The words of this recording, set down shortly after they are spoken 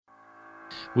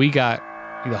We got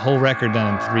the whole record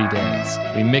done in 3 days.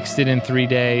 We mixed it in 3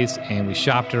 days, and we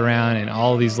shopped it around, and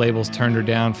all these labels turned her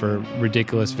down for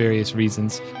ridiculous various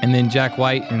reasons. And then Jack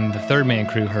White and the Third Man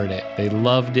crew heard it. They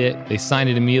loved it. They signed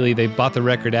it immediately. They bought the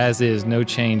record as is, no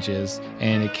changes.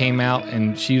 And it came out,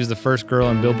 and she was the first girl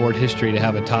in Billboard history to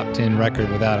have a top 10 record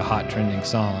without a hot trending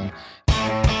song.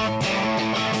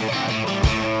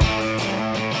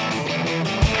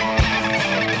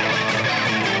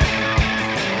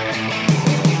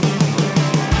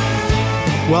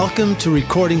 Welcome to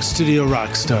Recording Studio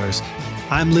Rockstars.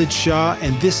 I'm Lid Shaw,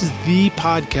 and this is the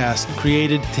podcast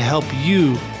created to help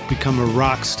you become a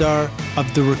rock star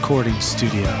of the recording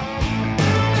studio.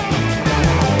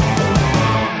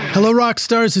 Hello, rock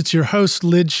stars. It's your host,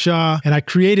 Lid Shaw, and I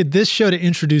created this show to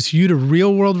introduce you to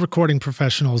real-world recording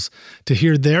professionals to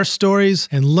hear their stories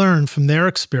and learn from their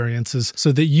experiences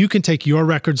so that you can take your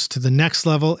records to the next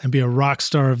level and be a rock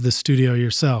star of the studio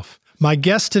yourself. My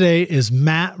guest today is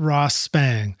Matt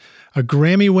Ross-Spang, a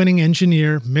Grammy-winning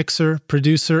engineer, mixer,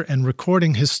 producer, and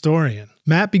recording historian.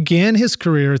 Matt began his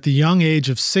career at the young age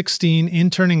of 16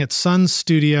 interning at Sun's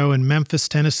studio in Memphis,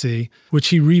 Tennessee, which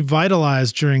he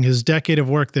revitalized during his decade of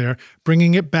work there,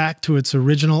 bringing it back to its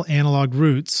original analog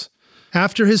roots.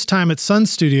 After his time at Sun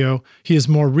Studio, he has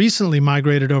more recently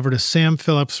migrated over to Sam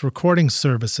Phillips Recording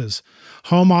Services,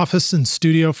 home office and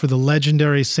studio for the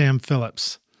legendary Sam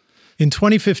Phillips. In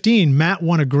 2015, Matt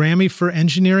won a Grammy for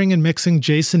engineering and mixing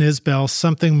Jason Isbell's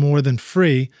Something More Than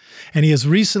Free, and he has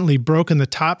recently broken the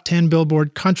top 10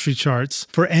 Billboard country charts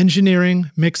for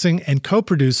engineering, mixing, and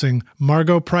co-producing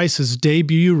Margot Price's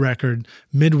debut record,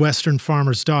 Midwestern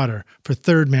Farmer's Daughter, for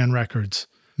Third Man Records.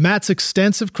 Matt's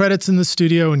extensive credits in the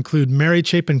studio include Mary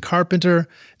Chapin Carpenter,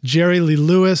 Jerry Lee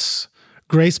Lewis,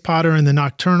 Grace Potter and the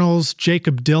Nocturnals,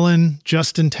 Jacob Dylan,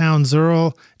 Justin Townes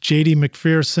Earl, J.D.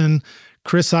 McPherson,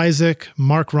 Chris Isaak,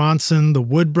 Mark Ronson, the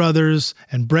Wood Brothers,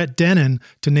 and Brett Dennen,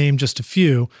 to name just a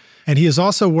few, and he has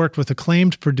also worked with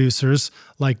acclaimed producers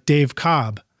like Dave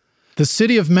Cobb. The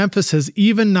city of Memphis has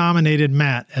even nominated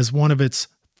Matt as one of its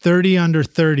 30 under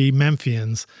 30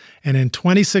 Memphians, and in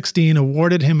 2016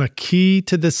 awarded him a key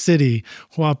to the city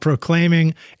while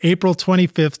proclaiming April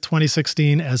 25th,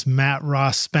 2016 as Matt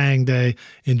Ross-Spang Day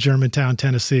in Germantown,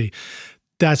 Tennessee.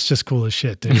 That's just cool as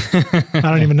shit, dude. I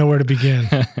don't even know where to begin.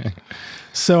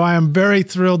 So I am very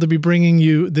thrilled to be bringing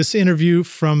you this interview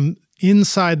from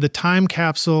inside the time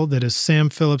capsule that is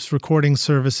Sam Phillips Recording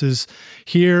Services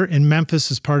here in Memphis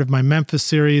as part of my Memphis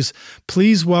series.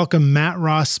 Please welcome Matt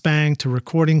Ross-Spang to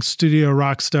Recording Studio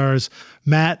Rockstars.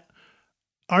 Matt,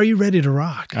 are you ready to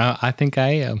rock? I think I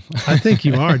am. I think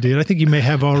you are, dude. I think you may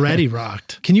have already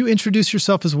rocked. Can you introduce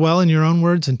yourself as well in your own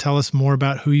words and tell us more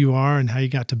about who you are and how you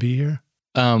got to be here?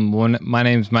 My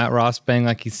name's Matt Ross-Spang,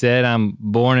 like you said. I'm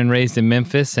born and raised in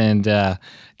Memphis, and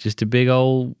just a big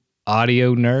old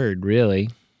audio nerd, really.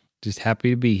 Just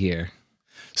happy to be here.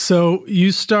 So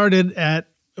you started at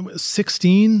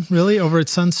 16, really, over at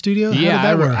Sun Studio? Yeah,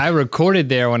 I recorded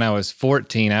there when I was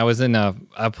 14. I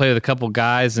played with a couple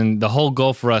guys, and the whole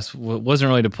goal for us wasn't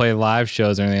really to play live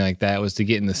shows or anything like that. It was to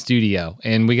get in the studio.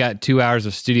 And we got 2 hours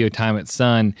of studio time at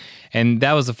Sun, and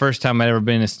that was the first time I'd ever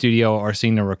been in a studio or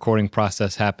seen the recording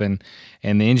process happen.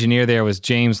 And the engineer there was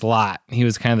James Lott. He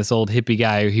was kind of this old hippie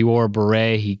guy. He wore a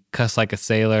beret. He cussed like a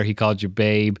sailor. He called you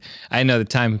babe. I know at the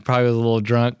time he probably was a little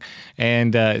drunk,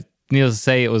 and needless to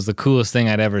say, it was the coolest thing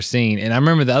I'd ever seen. And I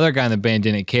remember the other guy in the band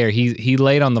didn't care. He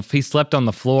slept on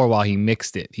the floor while he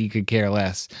mixed it. He could care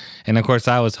less. And of course,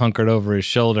 I was hunkered over his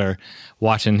shoulder,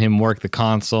 watching him work the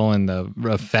console and the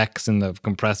effects and the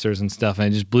compressors and stuff. And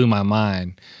it just blew my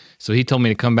mind. So he told me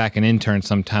to come back and intern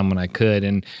sometime when I could.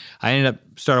 And I ended up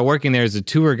started working there as a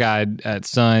tour guide at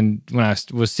Sun. When I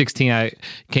was 16, I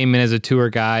came in as a tour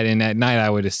guide, and at night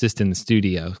I would assist in the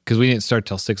studio because we didn't start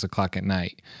till 6 o'clock at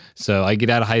night. So I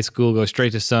get out of high school, go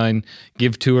straight to Sun,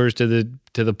 give tours to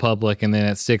the public, and then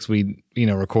at 6 we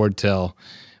record till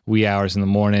wee hours in the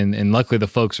morning. And luckily the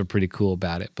folks are pretty cool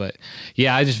about it. But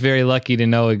yeah, I just very lucky to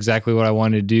know exactly what I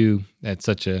wanted to do at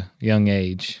such a young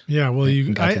age. Yeah, well,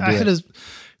 I had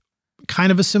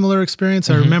kind of a similar experience.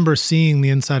 I remember seeing the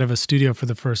inside of a studio for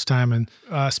the first time, and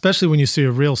especially when you see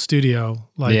a real studio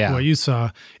like what you saw,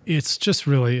 it's just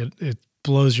really, it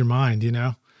blows your mind, you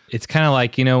know? It's kind of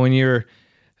like, when you're,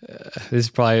 this is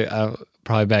probably a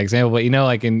bad example, but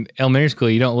like in elementary school,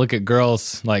 you don't look at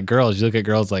girls like girls, you look at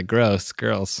girls like gross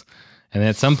girls. And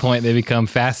at some point they become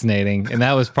fascinating. And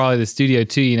that was probably the studio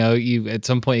too. You at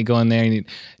some point you go in there and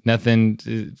nothing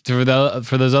for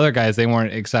those other guys, they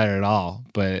weren't excited at all.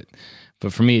 But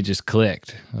But for me, it just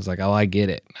clicked. I was like, oh, I get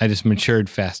it. I just matured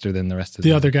faster than the rest of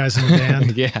the other guys in the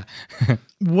band. Yeah.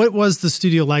 What was the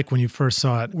studio like when you first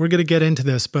saw it? We're going to get into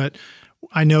this, but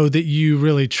I know that you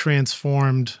really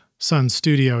transformed Sun's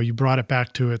studio. You brought it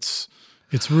back to its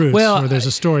roots. Well, or there's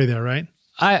a story there, right?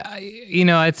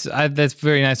 That's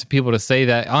very nice of people to say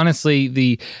that. Honestly,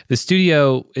 the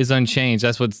studio is unchanged.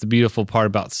 That's what's the beautiful part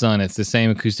about Sun. It's the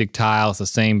same acoustic tile, it's the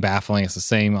same baffling, it's the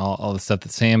same all the stuff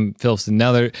that Sam Phillips did.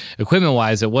 Now,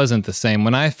 equipment-wise, it wasn't the same.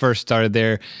 When I first started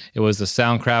there, it was the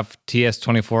Soundcraft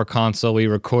TS-24 console. We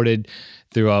recorded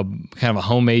through a kind of a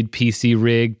homemade PC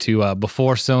rig to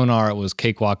before Sonar, it was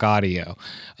Cakewalk Audio.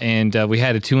 And we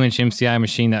had a 2-inch MCI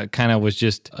machine that kind of was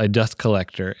just a dust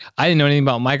collector. I didn't know anything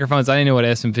about microphones. I didn't know what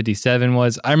SM57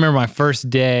 was. I remember my first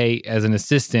day as an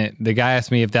assistant, the guy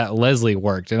asked me if that Leslie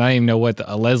worked, and I didn't even know what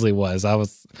a Leslie was. I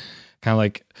was kind of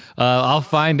like, I'll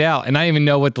find out. And I didn't even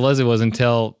know what the Leslie was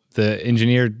until the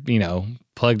engineer,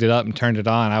 plugged it up and turned it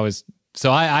on. So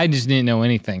I just didn't know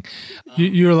anything.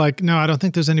 You were like, no, I don't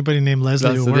think there's anybody named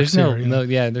Leslie who works here.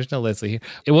 There's no Leslie here.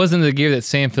 It wasn't the gear that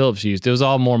Sam Phillips used. It was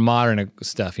all more modern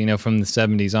stuff, from the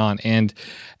 70s on. And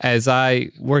as I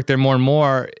worked there more and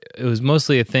more, it was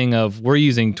mostly a thing of we're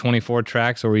using 24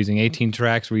 tracks, or we're using 18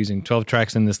 tracks, we're using 12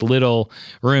 tracks in this little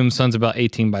room. Sun's about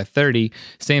 18 by 30.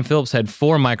 Sam Phillips had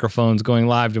 4 microphones going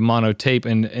live to mono tape,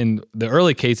 and in the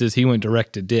early cases, he went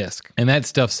direct to disc. And that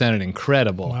stuff sounded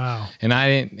incredible. Wow.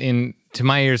 And to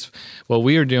my ears, what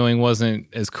we were doing wasn't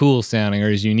as cool sounding or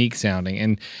as unique sounding.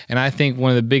 And I think one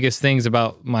of the biggest things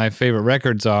about my favorite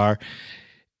records are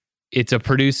it's a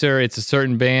producer, it's a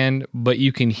certain band, but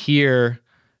you can hear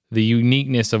the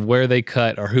uniqueness of where they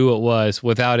cut or who it was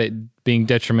without it being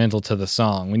detrimental to the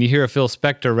song. When you hear a Phil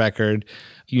Spector record,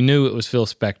 you knew it was Phil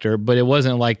Spector, but it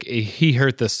wasn't like he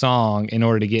hurt the song in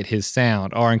order to get his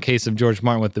sound. Or in case of George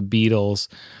Martin with the Beatles,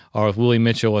 or with Willie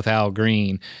Mitchell with Al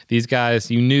Green, these guys,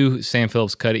 you knew Sam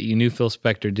Phillips cut it, you knew Phil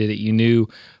Spector did it, you knew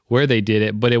where they did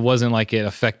it, but it wasn't like it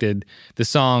affected the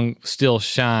song. Still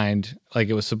shined like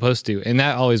it was supposed to, and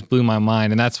that always blew my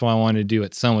mind. And that's what I wanted to do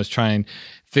at Sun, was try and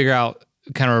figure out,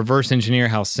 kind of reverse engineer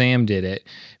how Sam did it,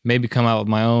 maybe come out with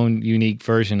my own unique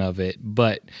version of it.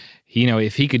 But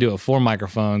if he could do it with 4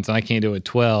 microphones and I can't do it with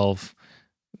 12,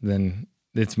 then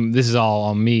this is all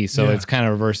on me. So It's kind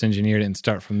of reverse engineered it and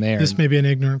start from there. This may be an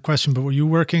ignorant question, but were you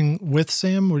working with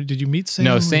Sam, or did you meet Sam?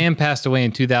 No, Sam passed away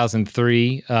in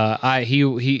 2003.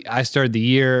 I started the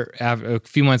year a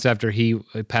few months after he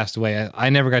passed away. I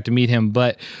never got to meet him,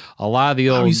 but a lot of the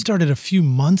old. You started a few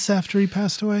months after he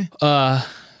passed away?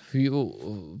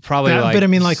 Probably that, like, but I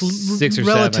mean, like 6 or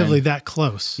relatively 7. That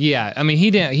close. Yeah, I mean,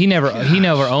 he never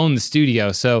owned the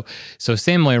studio, so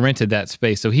Sam only rented that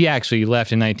space. So he actually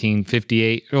left in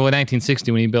 1958 or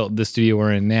 1960 when he built the studio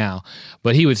we're in now.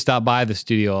 But he would stop by the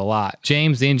studio a lot.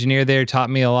 James, the engineer there, taught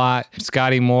me a lot.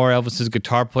 Scotty Moore, Elvis's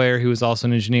guitar player, who was also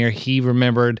an engineer, he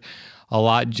remembered a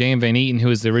lot. James Van Eaton, who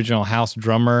was the original house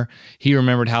drummer, he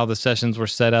remembered how the sessions were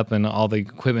set up and all the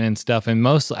equipment and stuff. And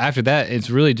most after that, it's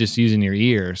really just using your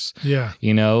ears,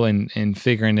 and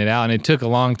figuring it out. And it took a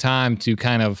long time to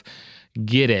kind of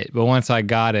get it, but once I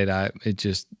got it, it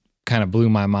just kind of blew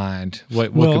my mind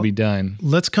what could be done.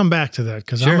 Let's come back to that,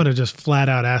 because I'm going to just flat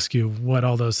out ask you what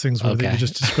all those things were that you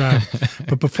just described.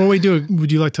 But before we do it,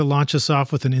 would you like to launch us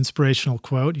off with an inspirational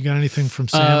quote? You got anything from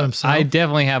Sam himself? I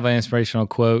definitely have an inspirational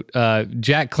quote.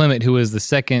 Jack Clement, who was the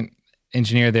second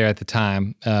engineer there at the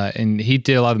time, and he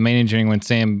did a lot of the main engineering when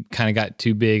Sam kind of got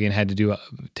too big and had to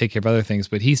take care of other things.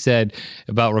 But he said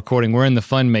about recording, we're in the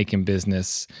fun-making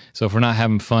business. So if we're not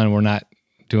having fun, we're not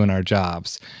doing our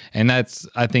jobs. And that's,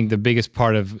 I think, the biggest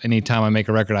part of any time I make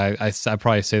a record. I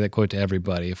probably say that quote to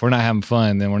everybody. If we're not having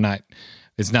fun, then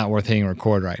it's not worth hitting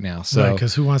record right now. So,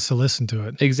 because who wants to listen to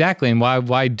it? Exactly. And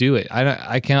why do it?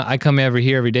 I come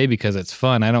here every day because it's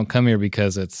fun. I don't come here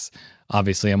because it's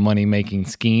obviously a money-making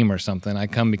scheme or something. I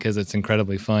come because it's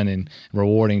incredibly fun and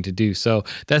rewarding to do. So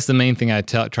that's the main thing I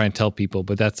try and tell people,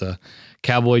 but that's a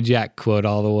Cowboy Jack quote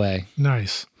all the way.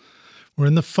 Nice. We're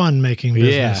in the fun-making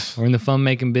business. Yeah, we're in the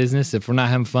fun-making business. If we're not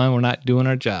having fun, we're not doing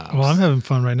our jobs. Well, I'm having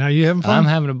fun right now. You having fun? I'm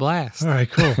having a blast. All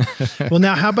right, cool. Well,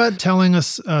 now, how about telling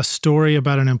us a story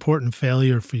about an important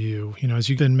failure for you? As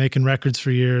you've been making records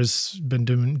for years, been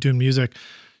doing music,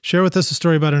 share with us a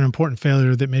story about an important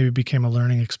failure that maybe became a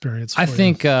learning experience for you. I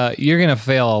think you're going to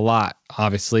fail a lot,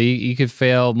 obviously. You could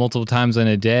fail multiple times in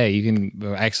a day. You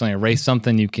can accidentally erase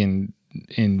something. You can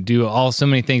do so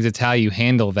many things. It's how you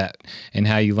handle that and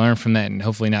how you learn from that and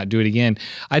hopefully not do it again.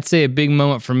 I'd say a big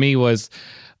moment for me was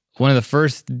one of the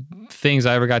first things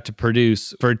I ever got to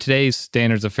produce for today's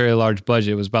standards, a fairly large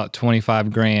budget. It was about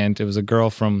 25 grand. It was a girl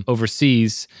from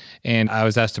overseas, and I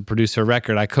was asked to produce her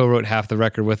record. I co-wrote half the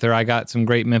record with her. I got some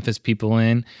great Memphis people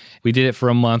in. We did it for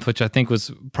a month, which I think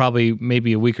was probably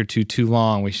maybe a week or two too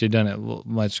long. We should have done it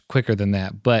much quicker than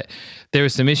that. But there were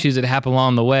some issues that happened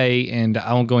along the way, and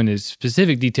I won't go into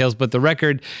specific details, but the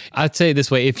record, I'd say it this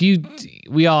way,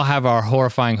 we all have our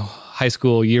horrifying high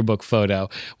school yearbook photo.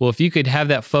 Well, if you could have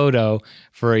that photo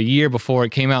for a year before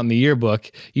it came out in the yearbook,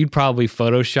 you'd probably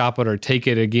Photoshop it or take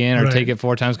it again or take it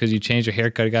 4 times because you changed your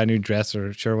haircut, got a new dress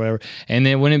or shirt or whatever. And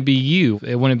then it wouldn't be you.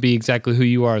 It wouldn't be exactly who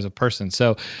you are as a person.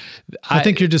 So I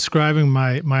think you're describing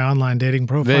my online dating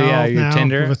profile your now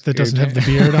Tinder, that doesn't have the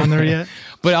beard on there yet.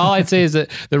 But all I'd say is that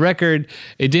the record,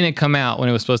 it didn't come out when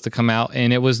it was supposed to come out,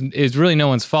 and it's really no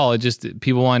one's fault. It just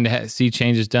people wanted to see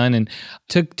changes done, and it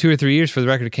took 2 or 3 years for the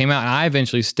record to come out. And I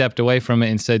eventually stepped away from it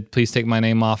and said, "Please take my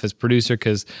name off as producer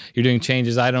because you're doing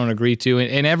changes I don't agree to."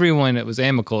 And everyone, it was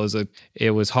amicable.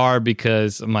 It was hard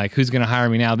because I'm like, who's going to hire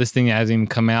me now? This thing hasn't even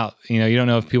come out. You don't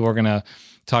know if people are going to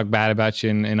talk bad about you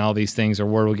and all these things, or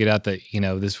word will get out that,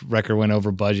 this record went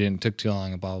over budget and took too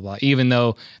long and blah, blah, blah, even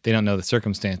though they don't know the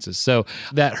circumstances. So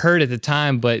that hurt at the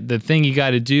time, but the thing you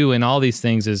got to do in all these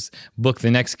things is book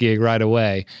the next gig right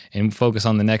away and focus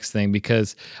on the next thing,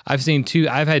 because I've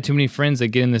had too many friends that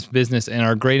get in this business and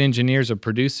are great engineers or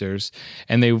producers,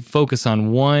 and they focus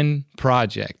on one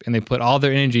project and they put all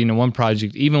their energy into one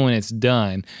project, even when it's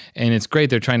done. And it's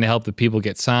great. They're trying to help the people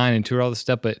get signed and tour all this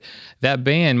stuff, but that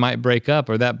band might break up,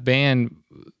 or that band,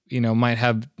 might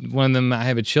have, one of them might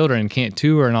have a children and can't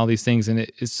tour and all these things. And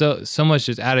it's so much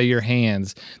is out of your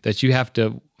hands that you have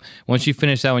to, once you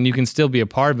finish that one, you can still be a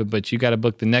part of it, but you got to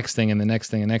book the next thing and the next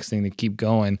thing and the next thing to keep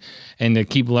going and to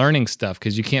keep learning stuff,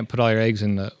 because you can't put all your eggs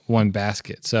in the one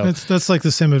basket. So that's like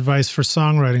the same advice for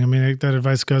songwriting. I mean, that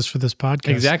advice goes for this podcast.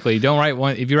 Exactly. Don't write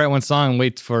one. If you write one song and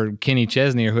wait for Kenny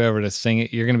Chesney or whoever to sing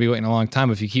it, you're going to be waiting a long time.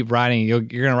 If you keep writing, you're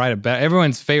going to write it better.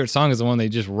 Everyone's favorite song is the one they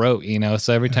just wrote,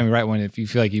 So every time you write one, if you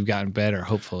feel like you've gotten better,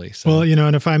 hopefully. So. Well,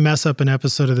 and if I mess up an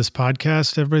episode of this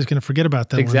podcast, everybody's going to forget about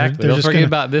that exactly. one. They'll forget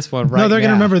about this one right now. No, they're going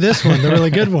to remember this one, the really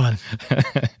good one.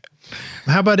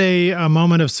 How about a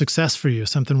moment of success for you?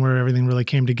 Something where everything really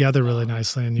came together really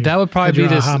nicely, and that would probably be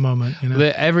this aha moment.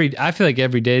 I feel like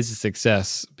every day is a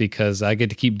success because I get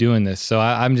to keep doing this. So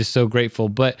I'm just so grateful.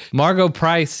 But Margot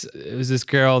Price was this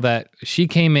girl that she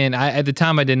came in. At the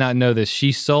time, I did not know this.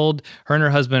 She sold, her and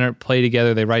her husband play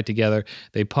together. They write together.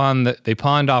 They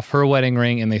pawned off her wedding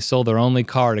ring, and they sold their only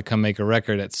car to come make a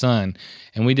record at Sun.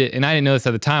 And we did. And I didn't know this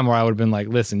at the time, where I would have been like,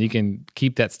 "Listen, you can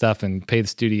keep that stuff and pay the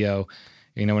studio,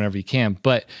 whenever you can."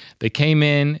 But they came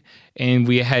in, and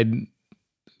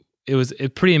it was a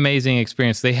pretty amazing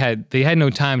experience. They had no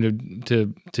time to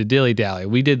dilly-dally.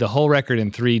 We did the whole record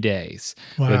in 3 days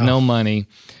with no money.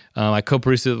 I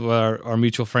co-produced it with our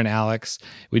mutual friend Alex.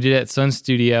 We did it at Sun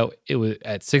Studio. It was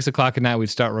at 6 o'clock at night. We'd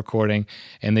start recording,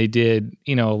 and they did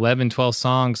 11, 12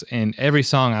 songs, and every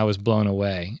song I was blown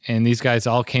away. And these guys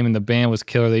all came in. The band was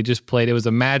killer. They just played. It was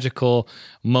a magical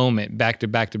moment, back to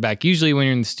back to back. Usually when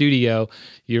you're in the studio,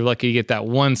 you're lucky to get that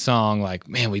one song, like,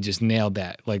 man, we just nailed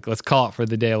that. Like, let's call it for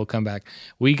the day. We'll come back.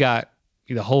 We got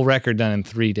the whole record done in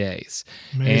 3 days.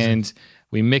 Amazing. And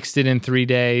we mixed it in 3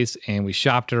 days, and we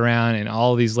shopped it around, and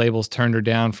all of these labels turned her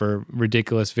down for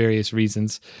ridiculous various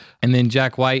reasons. And then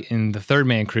Jack White and the Third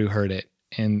Man Crew heard it,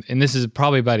 and this is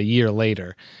probably about a year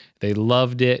later. They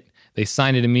loved it. They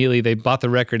signed it immediately. They bought the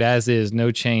record as is,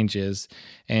 no changes,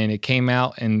 and it came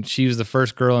out, and she was the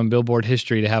first girl in Billboard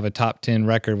history to have a top 10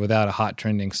 record without a hot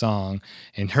trending song.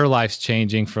 And her life's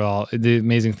changing for all the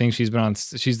amazing things she's been on.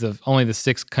 She's only the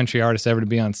 6th country artist ever to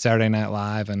be on Saturday Night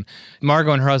Live. And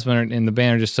Margot and her husband in the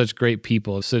band are just such great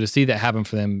people. So to see that happen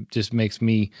for them just makes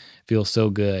me feel so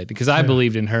good, because I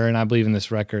believed in her and I believe in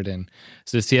this record. And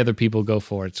so to see other people go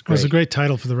for it's great. It was a great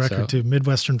title for the record too,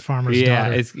 Midwestern Farmer's Daughter. Yeah,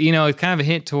 it's it's kind of a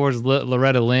hint towards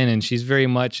Loretta Lynn, and she's very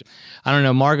much, I don't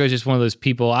know, Margot's just one of those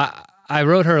people. I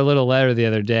wrote her a little letter the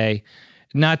other day,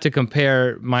 not to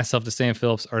compare myself to Sam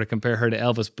Phillips or to compare her to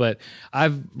Elvis, but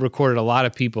I've recorded a lot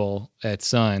of people at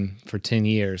Sun for 10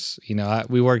 years. I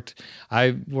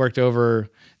worked over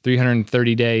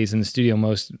 330 days in the studio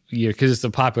most year because it's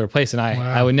a popular place, and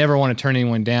I would never want to turn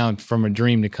anyone down from a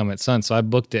dream to come at Sun, so I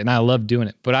booked it, and I loved doing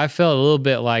it. But I felt a little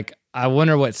bit like, I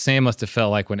wonder what Sam must have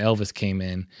felt like when Elvis came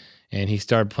in and he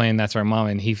started playing That's Right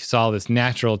Mama, and he saw this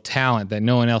natural talent that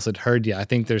no one else had heard yet. I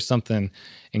think there's something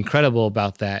incredible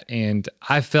about that, and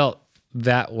I felt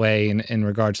that way in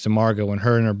regards to Margot. When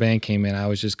her and her band came in, I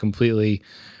was just completely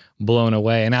blown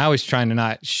away. And I was trying to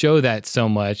not show that so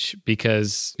much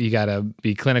because you got to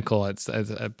be clinical at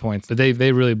points. But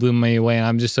they really blew me away, and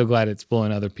I'm just so glad it's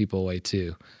blowing other people away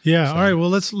too. Yeah. So. All right. Well,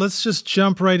 let's just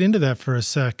jump right into that for a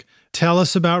sec. Tell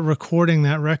us about recording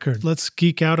that record. Let's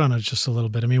geek out on it just a little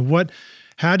bit. I mean,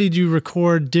 how did you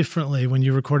record differently when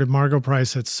you recorded Margot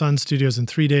Price at Sun Studios in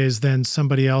 3 days than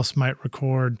somebody else might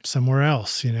record somewhere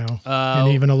else, in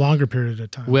even a longer period of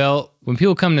time? Well, when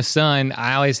people come to Sun,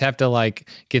 I always have to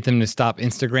get them to stop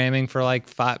Instagramming for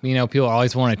 5, people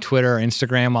always want to Twitter or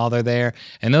Instagram while they're there.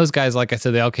 And those guys, like I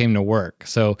said, they all came to work.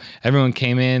 So everyone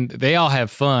came in, they all have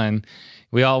fun.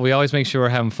 We always make sure we're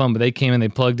having fun, but they came in, they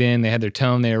plugged in, they had their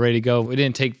tone, they were ready to go. It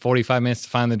didn't take 45 minutes to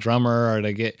find the drummer or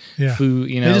to get food,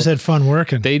 They just had fun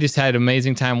working. They just had an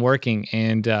amazing time working,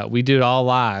 and we did it all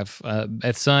live.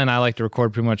 At Sun, I like to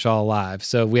record pretty much all live.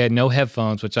 So we had no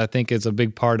headphones, which I think is a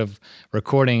big part of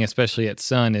recording, especially at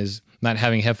Sun, is not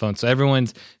having headphones. So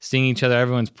everyone's seeing each other,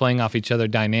 everyone's playing off each other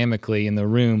dynamically in the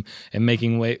room and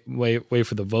making way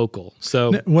for the vocal.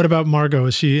 So what about Margot?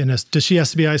 Does she have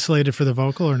to be isolated for the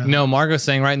vocal or no? No, Margot's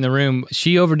sang right in the room.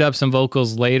 She overdubbed some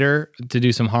vocals later to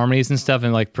do some harmonies and stuff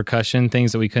and percussion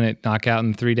things that we couldn't knock out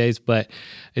in 3 days, but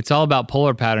it's all about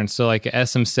polar patterns. So like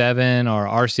SM7 or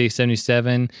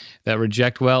RCA77 that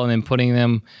reject well, and then putting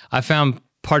them, I found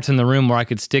parts in the room where I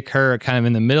could stick her kind of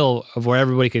in the middle of where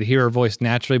everybody could hear her voice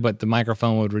naturally, but the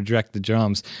microphone would reject the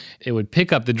drums. It would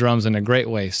pick up the drums in a great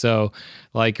way. So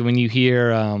like when you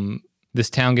hear This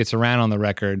Town Gets Around on the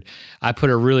record, I put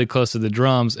her really close to the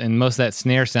drums, and most of that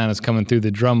snare sound is coming through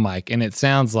the drum mic, and it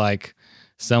sounds like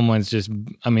someone's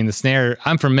the snare,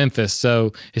 I'm from Memphis,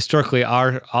 so historically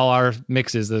all our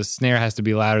mixes, the snare has to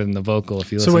be louder than the vocal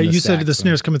if you listen to the you said stack, the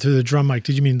snare's coming through the drum mic.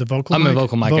 Did you mean the vocal mic? I'm a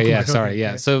vocal mic, sorry.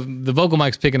 Okay. So the vocal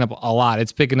mic's picking up a lot.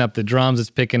 It's picking up the drums,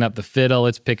 it's picking up the fiddle,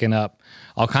 it's picking up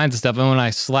all kinds of stuff. And when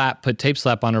I put tape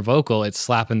slap on her vocal, it's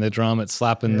slapping the drum, it's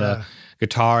slapping the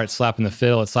guitar, it's slapping the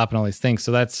fiddle, it's slapping all these things.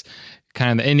 So that's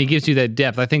and it gives you that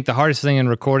depth. I think the hardest thing in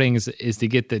recording is to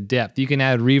get the depth. You can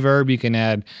add reverb, you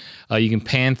can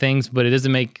pan things, but it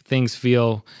doesn't make things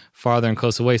feel farther and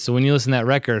close away. So when you listen to that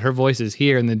record, her voice is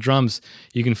here, and the drums,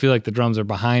 you can feel like the drums are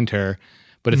behind her,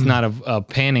 but it's not a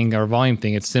panning or volume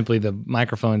thing. It's simply the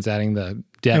microphone's adding the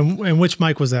depth. And which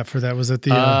mic was that for that? Was it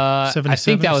the 77? I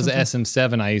think that was the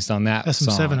SM7 I used on that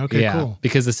SM7, song. okay, cool.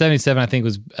 Because the 77 I think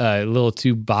was a little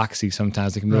too boxy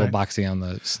sometimes. It can be a little boxy on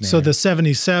the snare. So the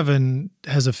 77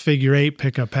 has a figure 8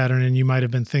 pickup pattern, and you might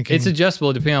have been thinking... It's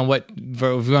adjustable depending on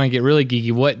if you want to get really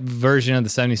geeky, what version of the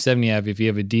 77 you have. If you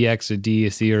have a DX, a D,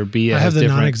 a C, or a B. I have the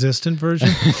non-existent version.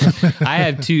 I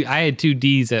had two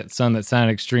Ds at Sun that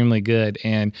sounded extremely good,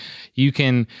 and you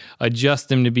can adjust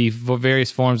them to be various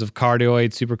forms of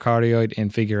cardioid, supercardioid,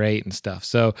 and figure 8 and stuff.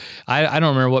 So I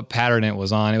don't remember what pattern it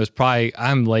was on. It was probably,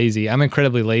 I'm lazy. I'm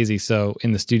incredibly lazy. So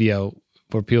in the studio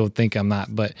where people think I'm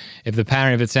not, but if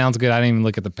it sounds good, I don't even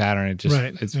look at the pattern.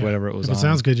 It's whatever it was on. If it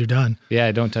sounds good, you're done.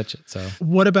 Yeah, don't touch it. So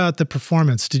what about the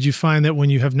performance? Did you find that when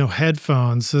you have no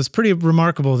headphones, so it's pretty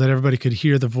remarkable that everybody could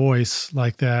hear the voice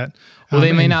like that? Well,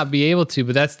 they may not be able to,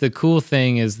 but that's the cool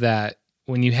thing, is that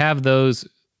when you have those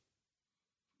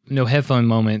no headphone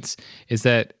moments, is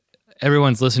that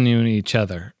everyone's listening to each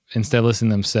other instead of listening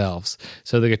to themselves.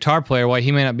 So the guitar player, while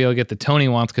he may not be able to get the tone he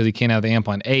wants because he can't have the amp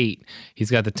on 8,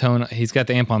 he's got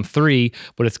the amp on 3,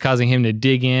 but it's causing him to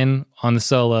dig in on the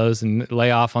solos and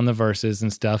lay off on the verses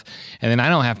and stuff. And then I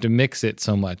don't have to mix it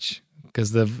so much,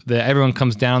 because everyone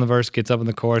comes down on the verse, gets up in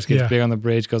the chorus, gets big on the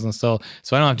bridge, goes on the solo.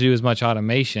 So I don't have to do as much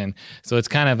automation. So it's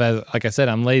kind of, like I said,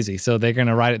 I'm lazy. So they're going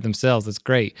to write it themselves. It's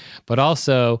great. But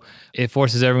also, it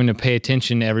forces everyone to pay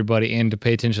attention to everybody and to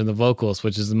pay attention to the vocals,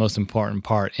 which is the most important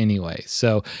part anyway.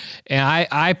 So, and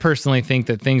I personally think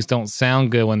that things don't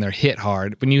sound good when they're hit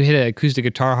hard. When you hit an acoustic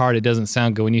guitar hard, it doesn't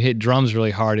sound good. When you hit drums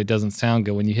really hard, it doesn't sound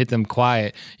good. When you hit them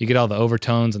quiet, you get all the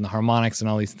overtones and the harmonics and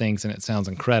all these things, and it sounds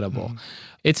incredible. Mm-hmm.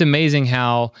 It's amazing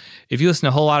how, if you listen to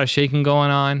a whole lot of shaking going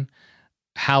on,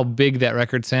 how big that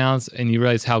record sounds, and you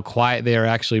realize how quiet they are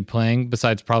actually playing,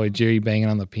 besides probably Jerry banging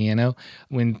on the piano.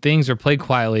 When things are played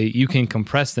quietly, you can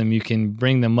compress them, you can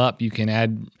bring them up, you can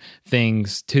add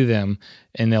things to them,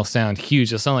 and they'll sound huge.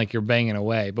 They'll sound like you're banging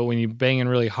away. But when you're banging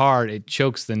really hard, it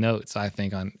chokes the notes, I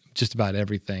think, on just about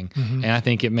everything. Mm-hmm. And I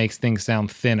think it makes things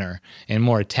sound thinner and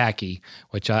more attacky,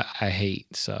 which I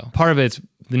hate. So part of it's,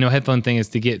 the no headphone thing is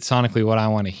to get sonically what I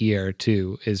want to hear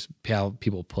too, is how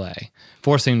people play,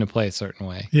 forcing them to play a certain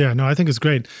way. Yeah, no, I think it's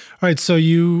great. All right, so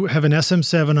you have an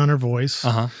SM7 on her voice.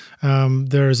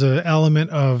 There's an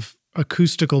element of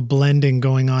acoustical blending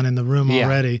going on in the room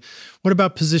already. What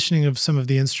about positioning of some of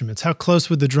the instruments? How close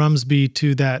would the drums be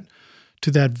to that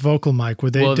to that vocal mic?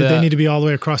 Did they need to be all the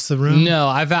way across the room? No,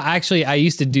 I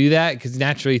used to do that because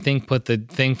naturally you put the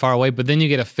thing far away, but then you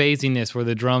get a phasiness where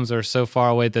the drums are so far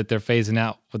away that they're phasing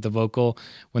out with the vocal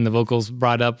when the vocals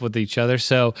brought up with each other.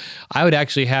 So I would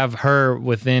actually have her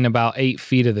within about 8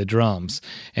 feet of the drums,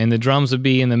 and the drums would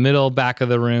be in the middle back of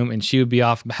the room, and she would be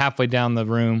off halfway down the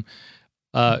room.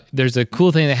 There's a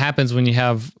cool thing that happens when you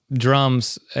have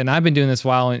drums, and I've been doing this a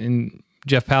while, and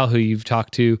Jeff Powell, who you've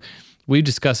talked to, we've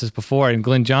discussed this before, and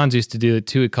Glenn Johns used to do it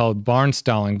too. It's called barn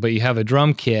stalling, but you have a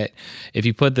drum kit. If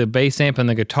you put the bass amp and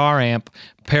the guitar amp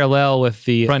parallel with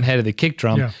the front head of the kick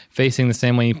drum, facing the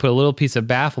same way, you put a little piece of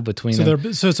baffle between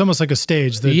them. So it's almost like a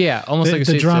stage. Almost like a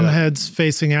stage. The drum head's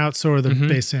facing out, so are the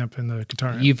bass amp and the guitar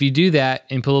amp. If you do that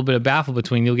and put a little bit of baffle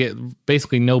between, you'll get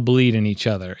basically no bleed in each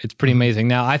other. It's pretty amazing.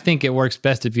 Now, I think it works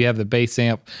best if you have the bass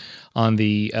amp on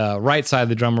the right side of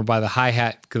the drummer by the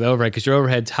hi-hat, the overhead, because your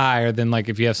overhead's higher than like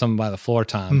if you have something by the floor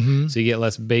tom, so you get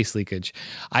less bass leakage.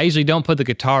 I usually don't put the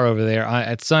guitar over there.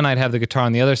 At Sun, I'd have the guitar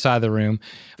on the other side of the room.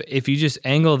 If you just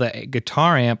angle the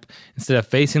guitar amp, instead of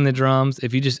facing the drums,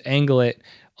 if you just angle it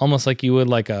almost like you would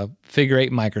like a figure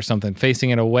 8 mic or something,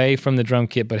 facing it away from the drum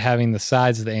kit, but having the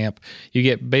sides of the amp, you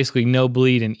get basically no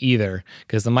bleed in either,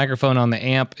 because the microphone on the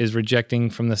amp is rejecting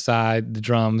from the side, the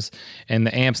drums, and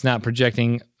the amp's not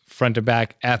projecting front to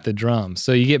back at the drums.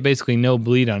 So you get basically no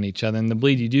bleed on each other, and the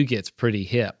bleed you do get is pretty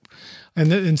hip.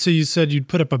 And so you said you'd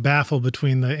put up a baffle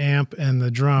between the amp and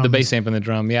the drum. The bass amp and the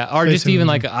drum, yeah. Or just even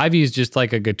like, I've used just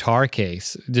like a guitar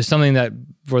case, just something that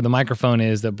where the microphone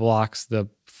is that blocks the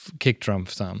kick drum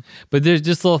some. But there's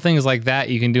just little things like that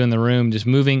you can do in the room, just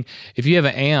moving. If you have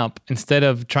an amp, instead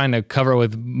of trying to cover it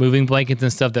with moving blankets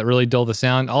and stuff that really dull the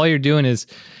sound, all you're doing is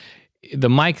the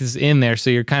mic is in there, so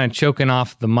you're kind of choking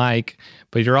off the mic,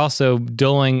 but you're also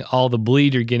dulling all the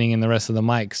bleed you're getting in the rest of the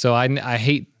mic. So I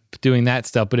hate doing that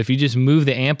stuff, but if you just move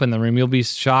the amp in the room, you'll be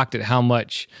shocked at how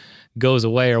much goes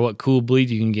away or what cool bleed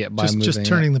you can get by moving just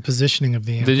turning the positioning of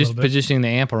the amp. They're just positioning the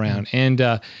amp around.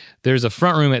 And there's a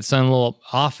front room at Sun Little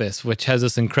office, which has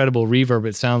this incredible reverb.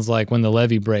 It sounds like when the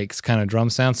levee breaks kind of drum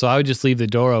sound. So I would just leave the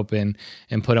door open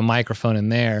and put a microphone in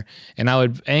there. And I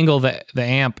would angle the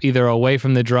amp either away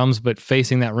from the drums, but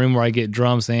facing that room where I get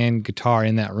drums and guitar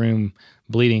in that room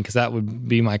bleeding, because that would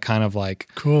be my kind of like...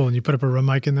 Cool. And you put up a room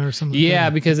mic in there or something? Yeah,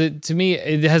 because to me,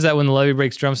 it has that when the levee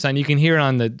breaks drum sound. You can hear it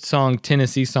on the song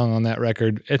Tennessee Song on that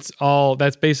record.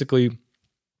 That's basically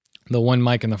the one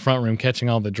mic in the front room catching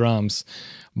all the drums,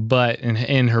 but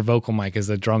in her vocal mic is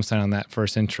the drum sound on that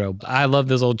first intro. I love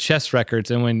those old Chess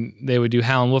records, and when they would do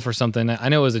Howlin' Wolf or something, I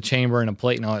know it was a chamber and a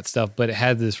plate and all that stuff, but it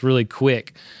had this really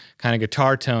quick kind of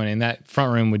guitar tone, and that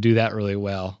front room would do that really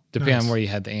well, depending on where you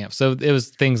had the amp. So it was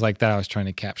things like that I was trying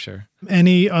to capture.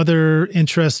 Any other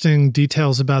interesting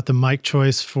details about the mic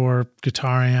choice for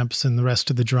guitar amps and the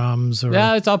rest of the drums?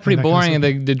 Yeah, it's all pretty boring. Kind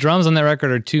of the drums on that record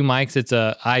are 2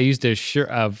 mics. I used a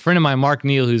friend of mine, Mark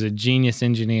Neal, who's a genius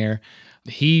engineer.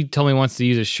 He told me once to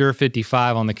use a Shure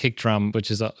 55 on the kick drum, which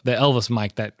is the Elvis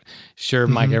mic, that Shure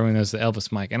mic, everyone knows the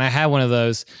Elvis mic. And I had one of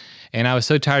those, and I was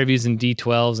so tired of using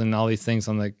D12s and all these things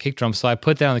on the kick drum. So I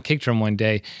put that on the kick drum one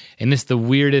day, and it's the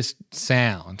weirdest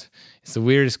sound. It's the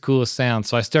weirdest, coolest sound.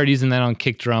 So I started using that on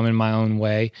kick drum in my own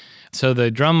way. So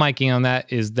the drum micing on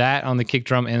that is that on the kick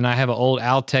drum, and I have an old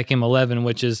Altec M11,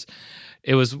 which is...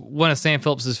 It was one of Sam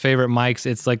Phillips' favorite mics.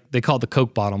 It's like, they call it the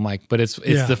Coke bottle mic, but it's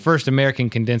the first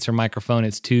American condenser microphone.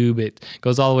 It's tube. It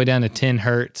goes all the way down to 10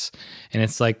 hertz, and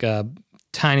it's like a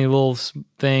tiny little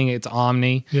thing. It's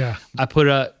Omni. Yeah. I put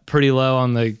it pretty low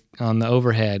on the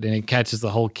overhead, and it catches the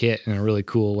whole kit in a really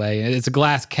cool way. And it's a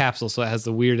glass capsule, so it has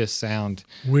the weirdest sound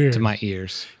to my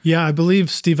ears. Yeah, I believe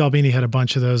Steve Albini had a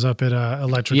bunch of those up at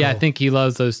Electrical. Yeah, I think he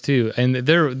loves those too, and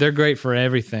they're great for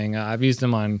everything. I've used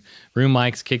them on room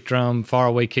mics, kick drum, far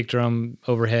away kick drum,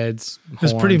 overheads, horns.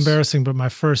 It's pretty embarrassing, but my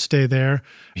first day there,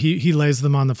 he lays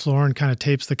them on the floor and kind of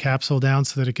tapes the capsule down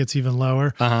so that it gets even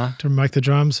lower to mic the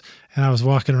drums. And I was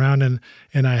walking around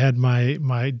and I had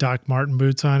my Doc Martin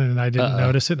boots on, and I didn't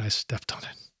notice it, and I stepped on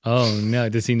it. Oh, no.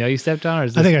 Does he know you stepped on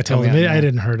it? I think I told him. I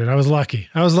didn't hurt it. I was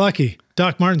lucky.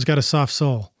 Doc Martin's got a soft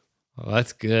soul. Well,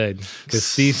 that's good, because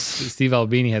Steve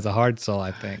Albini has a hard soul,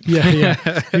 I think. Yeah.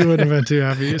 He wouldn't have been too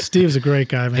happy. Steve's a great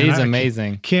guy, man. He's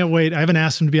amazing. Can't wait. I haven't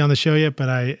asked him to be on the show yet, but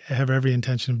I have every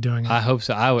intention of doing it. I hope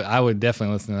so. I would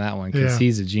definitely listen to that one, because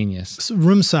he's a genius. So,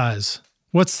 room size.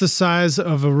 What's the size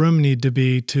of a room need to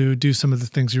be to do some of the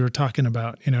things you were talking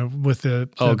about, with the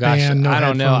band, I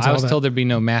don't know. I was told there'd be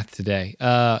no math today.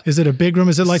 Is it a big room?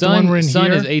 Is it like the one we're in Sun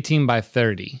here? Sun is 18 by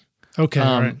 30. Okay,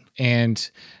 all right.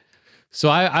 And So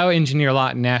I engineer a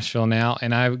lot in Nashville now,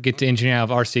 and I get to engineer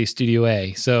out of RCA Studio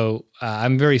A. So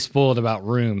I'm very spoiled about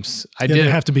rooms. They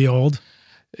have to be old.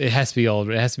 It has to be old.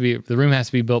 The room has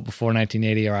to be built before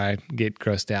 1980 or I get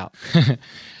grossed out.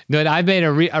 But I made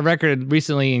a record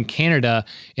recently in Canada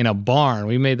in a barn.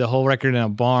 We made the whole record in a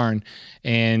barn,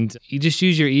 and you just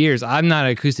use your ears. I'm not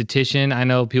an acoustician. I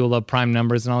know people love prime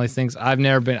numbers and all these things. I've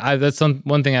never been. That's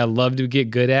one thing I love to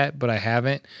get good at, but I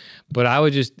haven't. But I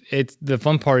would it's the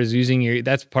fun part is using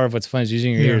that's part of what's fun is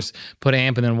using your ears, put an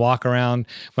amp and then walk around.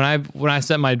 When I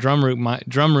set my drum room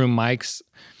mics,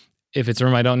 if it's a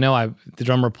room I don't know, the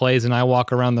drummer plays and I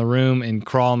walk around the room and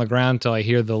crawl on the ground until I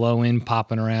hear the low end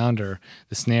popping around or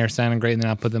the snare sounding great, and then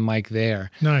I'll put the mic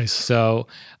there. Nice. So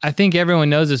I think everyone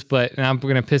knows this, and I'm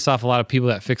going to piss off a lot of people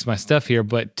that fix my stuff here,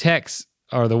 but techs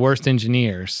are the worst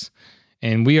engineers.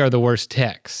 And we are the worst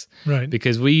techs, right?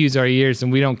 Because we use our ears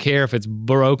and we don't care if it's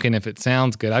broken, if it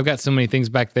sounds good. I've got so many things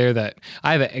back there that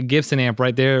I have a Gibson amp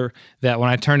right there that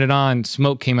when I turned it on,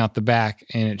 smoke came out the back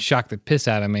and it shocked the piss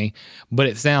out of me, but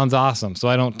it sounds awesome, so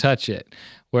I don't touch it.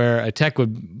 Where a tech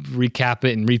would recap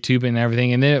it and retube it and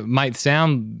everything, and then it might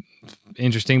sound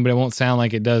interesting, but it won't sound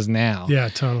like it does now. Yeah,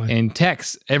 totally. And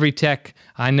every tech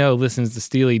I know listens to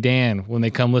Steely Dan when they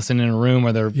come listen in a room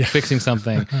or they're fixing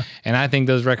something. And I think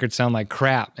those records sound like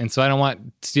crap. And so I don't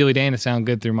want Steely Dan to sound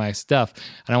good through my stuff.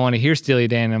 I don't want to hear Steely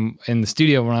Dan in the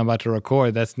studio when I'm about to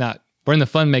record. We're in the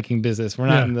fun making business. We're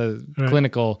not in the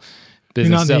clinical business.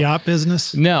 You're not in the yacht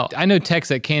business? No. I know techs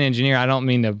that can engineer. I don't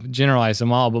mean to generalize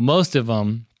them all, but most of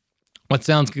them, what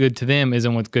sounds good to them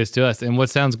isn't what goes to us. And what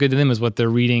sounds good to them is what they're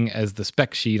reading as the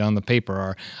spec sheet on the paper.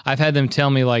 Or I've had them tell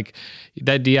me, like,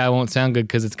 that DI won't sound good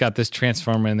because it's got this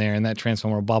transformer in there and that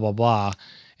transformer, blah, blah, blah.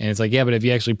 And it's like, yeah, but if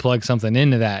you actually plug something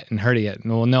into that and heard it,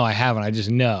 well, no, I haven't. I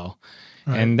just know.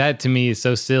 Right. And that to me is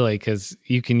so silly because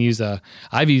you can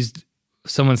I've used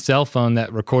someone's cell phone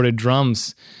that recorded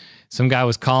drums. Some guy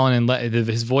was calling and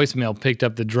his voicemail picked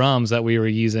up the drums that we were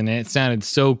using, and it sounded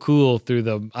so cool through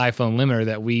the iPhone limiter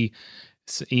that we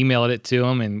emailed it to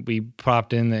him and we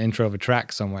popped in the intro of a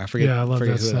track somewhere. I forget who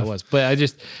that was. But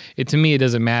to me, it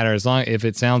doesn't matter. As long if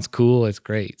it sounds cool, it's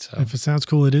great. So. If it sounds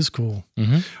cool, it is cool.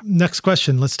 Mm-hmm. Next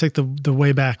question. Let's take the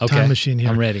way back time machine here.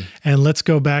 I'm ready. And let's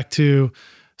go back to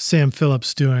Sam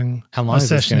Phillips doing How long is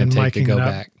this going to take to go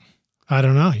back? I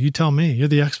don't know. You tell me. You're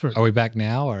the expert. Are we back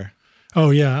now or?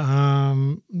 Oh, yeah.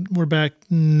 We're back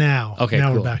now. Okay, now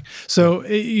cool. We're back. So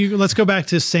let's go back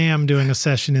to Sam doing a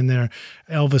session in there,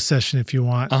 Elvis session if you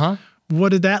want. Uh-huh. What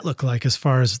did that look like as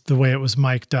far as the way it was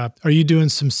mic'd up? Are you doing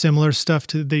some similar stuff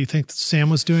that you think Sam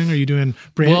was doing? Are you doing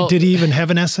did he even have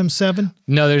an SM7?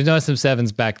 No, there's no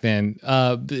SM7s back then.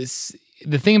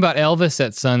 The thing about Elvis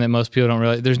at Sun that most people don't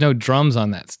realize, there's no drums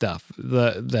on that stuff.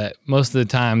 That most of the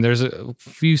time, there's a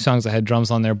few songs that had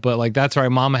drums on there, but like That's Right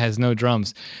Mama has no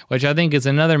drums, which I think is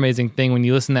another amazing thing when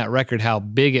you listen to that record, how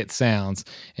big it sounds,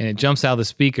 and it jumps out of the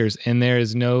speakers, and there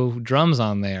is no drums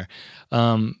on there.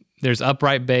 There's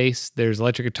upright bass, there's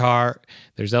electric guitar,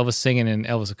 there's Elvis singing and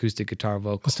Elvis acoustic guitar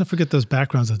vocal. Let's not forget those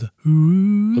backgrounds of the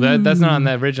ooh. Well, that's not on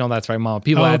the original That's Right Mama.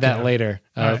 People add that later.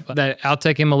 Right. That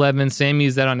Altec M11, Sam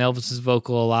used that on Elvis's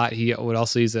vocal a lot. He would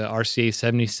also use a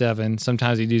RCA040.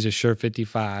 Sometimes he'd use a Shure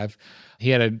 55.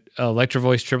 He had an Electro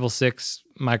Voice 666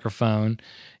 microphone.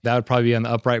 That would probably be on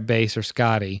the upright bass or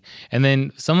Scotty. And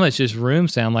then some of it's just room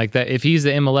sound like that. If he's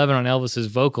the M11 on Elvis's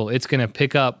vocal, it's going to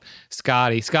pick up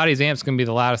Scotty. Scotty's amp's going to be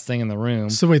the loudest thing in the room.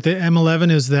 So wait, the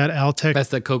M11 is that Altec That's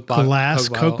the Coke bottle. Glass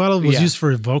Coke bottle was used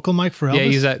for a vocal mic for Elvis? Yeah,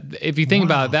 use that. If you think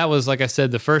about it, that was, like I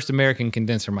said, the first American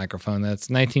condenser microphone. That's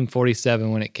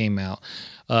 1947 when it came out.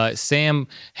 Sam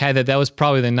had that. That was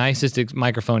probably the nicest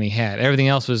microphone he had. Everything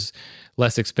else was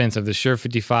less expensive. The Shure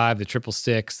 55, the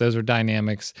 666, those were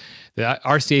dynamics. The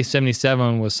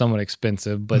RCA77 was somewhat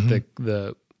expensive, but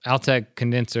the Altec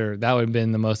condenser, that would have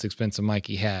been the most expensive mic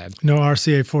he had. No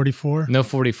RCA44? No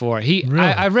 44. Really?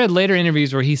 I've read later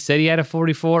interviews where he said he had a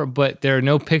 44, but there are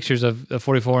no pictures of the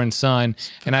 44 in Sun.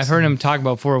 And I've heard him talk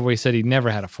about before where he said he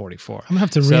never had a 44. I'm going to have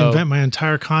to reinvent my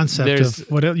entire concept of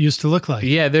what it used to look like.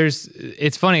 Yeah,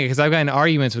 it's funny because I've gotten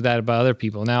arguments with that about other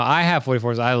people. Now, I have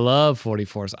 44s. I love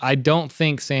 44s. I don't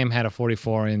think Sam had a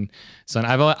 44 in Sun.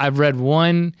 I've read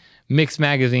one Mix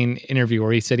Magazine interview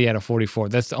where he said he had a 44.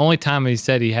 That's the only time he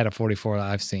said he had a 44 that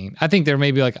I've seen. I think there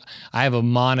may be I have a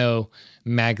mono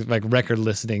record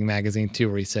listening magazine too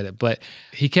where he said it, but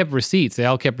he kept receipts. They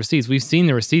all kept receipts. We've seen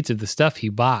the receipts of the stuff he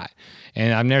bought,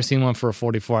 and I've never seen one for a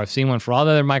 44. I've seen one for all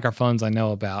the other microphones I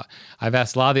know about. I've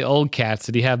asked a lot of the old cats,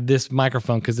 did he have this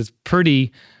microphone? Because it's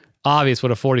pretty obvious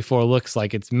what a 44 looks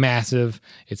like. It's massive,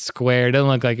 it's square, it doesn't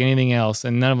look like anything else,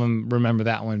 and none of them remember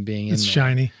that one being in there. It's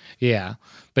shiny. Yeah.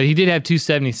 But he did have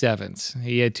 277s.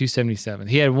 He had 277.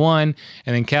 He had one,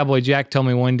 and then Cowboy Jack told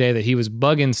me one day that he was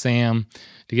bugging Sam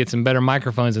to get some better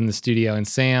microphones in the studio, and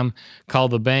Sam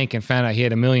called the bank and found out he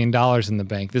had $1 million in the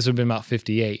bank. This would have been about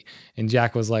 58. And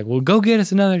Jack was like, well, go get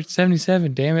us another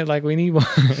 77, damn it, like we need one.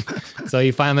 So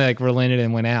he finally like relented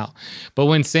and went out. But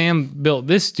when Sam built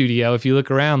this studio, if you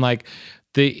look around, like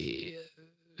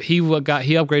he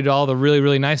upgraded all the really,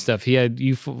 really nice stuff. He had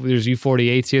there's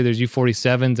U48s here, there's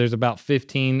U47s, there's about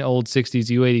 15 old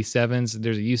 60s U87s,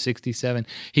 there's a U67.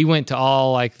 He went to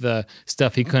all like the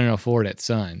stuff he couldn't afford at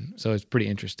Sun. So it's pretty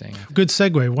interesting. Good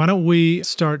segue. Why don't we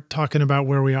start talking about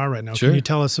where we are right now? Sure. Can you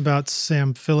tell us about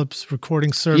Sam Phillips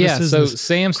recording services? Yeah, so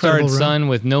Sam started Sun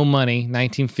with no money,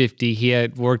 1950. He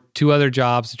had worked 2 other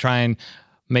jobs to try and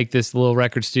make this little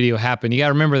record studio happen. You got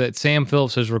to remember that Sam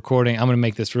Phillips was recording. I'm going to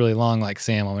make this really long like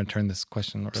Sam. I'm going to turn this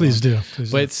question around. Please do.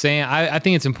 But Sam, I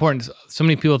think it's important. So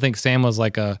many people think Sam was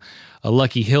like a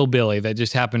lucky hillbilly that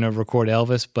just happened to record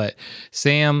Elvis, but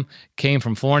Sam came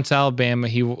from Florence, Alabama.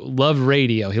 He loved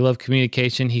radio. He loved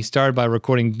communication. He started by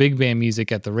recording big band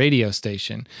music at the radio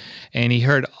station, and he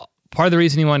heard part of the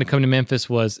reason he wanted to come to Memphis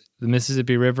was the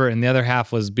Mississippi River, and the other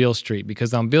half was Beale Street,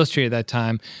 because on Beale Street at that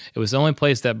time, it was the only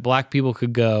place that black people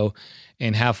could go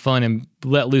and have fun and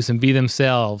let loose and be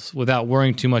themselves without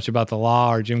worrying too much about the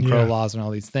law or Jim Crow laws and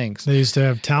all these things. They used to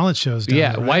have talent shows down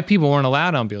there, right? White people weren't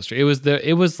allowed on Beale Street.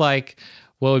 It was like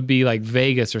what would be like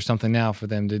Vegas or something now for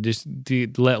them to just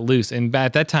let loose. And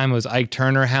at that time, it was Ike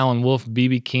Turner, Howlin' Wolf,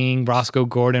 B.B. King, Roscoe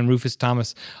Gordon, Rufus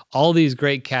Thomas, all these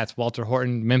great cats, Walter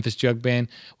Horton, Memphis Jug Band,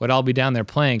 would all be down there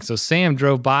playing. So Sam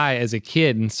drove by as a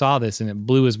kid and saw this, and it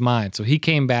blew his mind. So he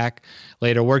came back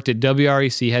later, worked at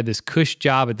WREC, had this cush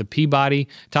job at the Peabody,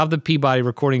 top of the Peabody,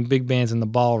 recording big bands in the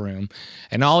ballroom.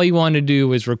 And all he wanted to do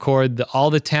was record all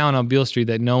the town on Beale Street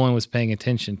that no one was paying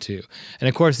attention to. And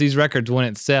of course, these records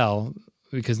wouldn't sell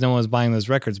because no one was buying those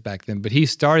records back then. But he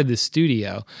started this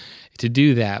studio to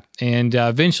do that. And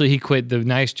eventually he quit the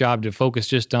nice job to focus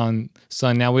just on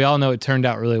Sun. Now, we all know it turned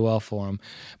out really well for him.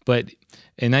 But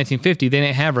in 1950, they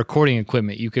didn't have recording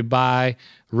equipment. You could buy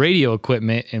radio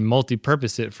equipment and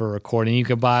multi-purpose it for recording. You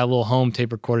could buy little home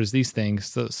tape recorders, these things.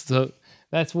 So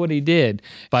that's what he did.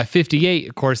 By 58,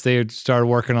 of course, they had started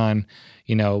working on,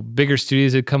 bigger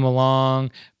studios had come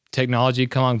along, technology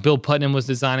had come along. Bill Putnam was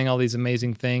designing all these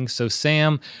amazing things. So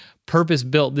Sam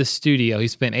purpose-built this studio. He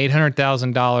spent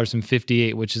 $800,000 in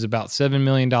 58, which is about $7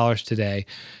 million today,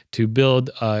 to build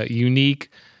a unique,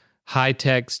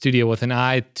 high-tech studio with an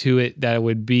eye to it that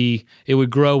it would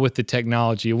grow with the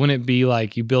technology. It wouldn't be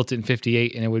like you built it in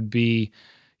 58 and it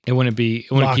wouldn't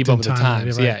keep up with the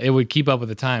times. Right. Yeah, it would keep up with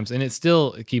the times, and it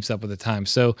keeps up with the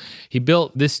times. So he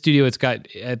built this studio.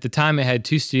 At the time, it had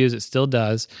 2 studios. It still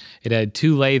does. It had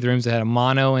 2 lathe rooms. It had a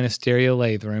mono and a stereo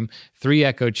lathe room, 3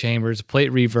 echo chambers,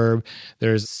 plate reverb.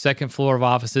 There's a second floor of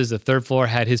offices. The third floor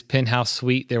had his penthouse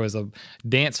suite. There was a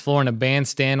dance floor and a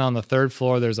bandstand on the third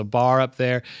floor. There's a bar up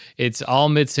there. It's all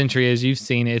mid-century, as you've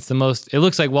seen. It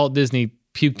looks like Walt Disney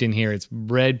puked in here. It's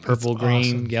red, purple,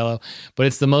 green, yellow, but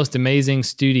it's the most amazing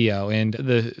studio. And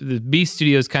the B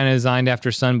studio is kind of designed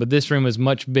after Sun, but this room is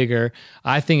much bigger.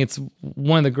 I think it's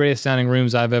one of the greatest sounding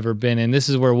rooms I've ever been in. This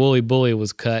is where Wooly Bully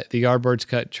was cut. The Yardbirds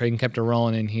cut. Train kept it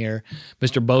rolling in here.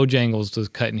 Mr. Bojangles was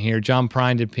cut in here. John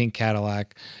Prine did Pink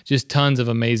Cadillac. Just tons of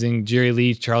amazing Jerry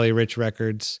Lee, Charlie Rich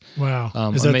records. Wow.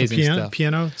 Is that amazing the stuff.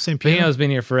 Piano? Same piano? Piano's been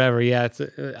here forever. Yeah.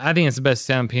 I think it's the best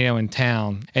sound piano in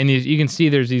town. And you can see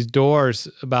there's these doors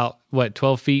about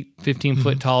 12 feet, 15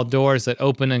 foot tall doors that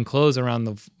open and close around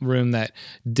the room that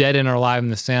deaden or liven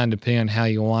the sound depending on how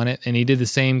you want it. And he did the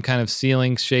same kind of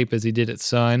ceiling shape as he did at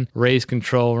Sun. Raised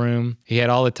control room. He had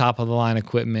all the top of the line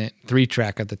equipment,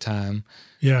 3-track at the time.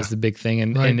 Yeah, was the big thing.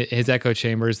 And his echo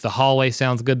chambers. The hallway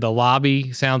sounds good. The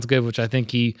lobby sounds good, which I think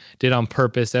he did on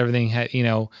purpose. Everything had,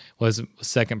 was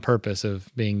second purpose of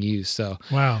being used. So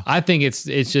wow, I think it's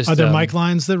just. Are there mic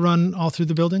lines that run all through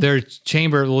the building? Their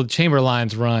chamber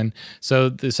lines run. So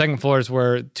the second floor is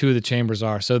where 2 of the chambers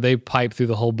are. So they pipe through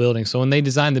the whole building. So when they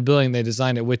designed the building, they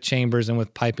designed it with chambers and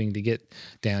with piping to get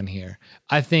down here.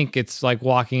 I think it's like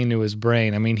walking into his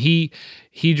brain. I mean, he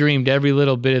dreamed every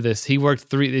little bit of this. He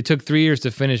worked it took 3 years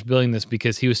to finish building this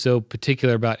because he was so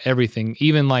particular about everything,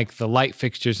 even like the light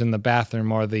fixtures in the bathroom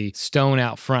or the stone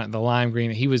out front, the lime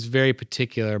green. He was very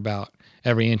particular about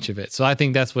every inch of it. So I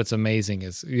think that's what's amazing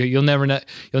is you'll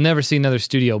never see another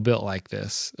studio built like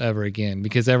this ever again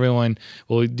because everyone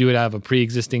will do it out of a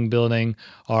pre-existing building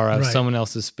or someone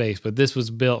else's space. But this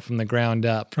was built from the ground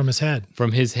up. From his head.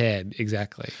 From his head,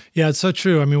 exactly. Yeah, it's so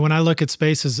true. I mean, when I look at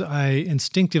spaces, I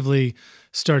instinctively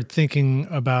start thinking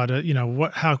about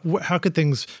how could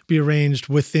things be arranged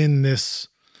within this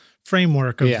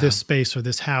framework of this space or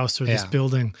this house or this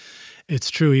building. It's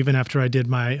true. Even after I did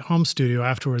my home studio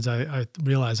afterwards, I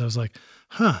realized, I was like,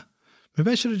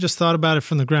 maybe I should have just thought about it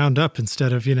from the ground up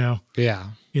instead of,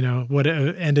 what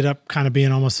ended up kind of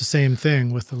being almost the same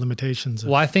thing with the limitations.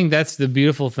 Well, I think that's the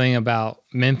beautiful thing about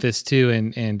Memphis too.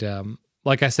 And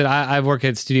like I said, I've worked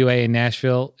at Studio A in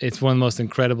Nashville. It's one of the most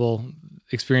incredible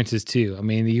experiences too. I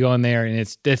mean, you go in there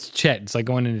and that's Chet. It's like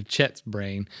going into Chet's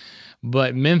brain.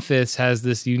 But Memphis has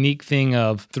this unique thing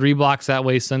of 3 blocks that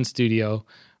way, Sun Studio.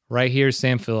 Right here is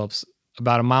Sam Phillips.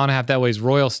 About a mile and a half that way is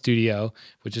Royal Studio,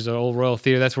 which is an old Royal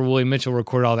Theater. That's where Willie Mitchell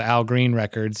recorded all the Al Green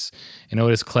records, and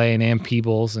Otis Clay and Ann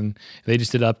Peebles, and they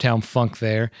just did Uptown Funk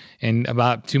there. And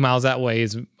about 2 miles that way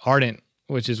is Ardent,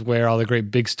 which is where all the great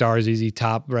big stars, ZZ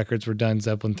Top records were done.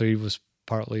 Zeppelin 3 was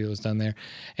done there.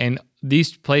 And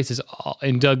these places,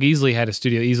 and Doug Easley had a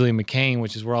studio, Easley and McCain,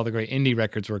 which is where all the great indie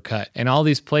records were cut. And all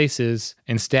these places,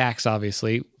 and Stax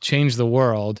obviously, changed the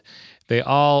world. They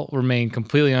all remain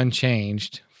completely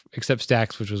unchanged, except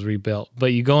Stax, which was rebuilt.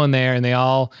 But you go in there, and they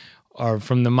all are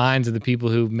from the minds of the people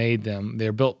who made them.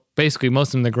 They're built basically most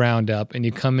of them the ground up, and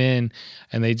you come in,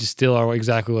 and they just still are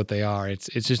exactly what they are. It's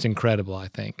just incredible, I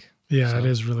think. Yeah, it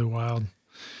is really wild.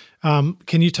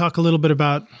 Can you talk a little bit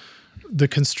about the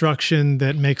construction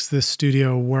that makes this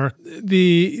studio work?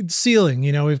 The ceiling,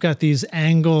 we've got these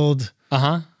angled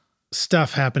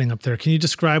stuff happening up there. Can you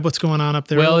describe what's going on up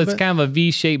there? Well, it's kind of a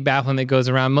V-shaped baffling that goes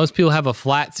around. Most people have a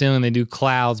flat ceiling, they do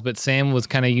clouds, but Sam was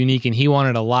kind of unique, and he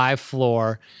wanted a live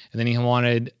floor, and then he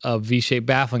wanted a V-shaped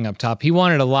baffling up top. He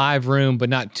wanted a live room, but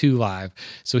not too live.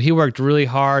 So he worked really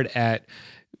hard at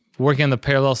working on the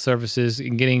parallel surfaces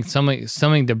and getting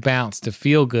something to bounce, to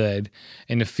feel good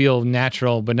and to feel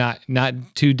natural, but not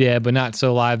too dead, but not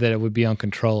so live that it would be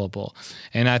uncontrollable.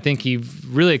 And I think he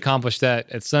really accomplished that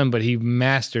at Sun, but he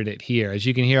mastered it here. As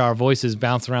you can hear, our voices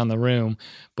bounce around the room,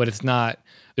 but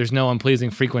there's no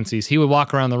unpleasing frequencies. He would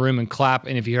walk around the room and clap,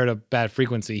 and if he heard a bad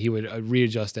frequency, he would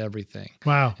readjust everything.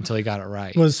 Wow. Until he got it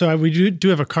right. Well, so we do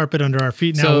have a carpet under our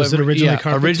feet now. So was it originally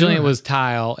carpet? Originally it was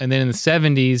tile, and then in the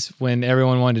 70s, when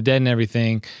everyone wanted to deaden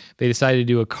everything, they decided to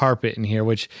do a carpet in here,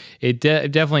 which it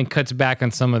definitely cuts back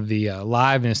on some of the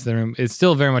liveness of the room. It's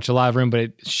still very much a live room, but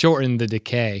it shortened the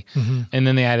decay. Mm-hmm. And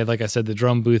then they added, like I said, the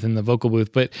drum booth and the vocal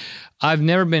booth. But I've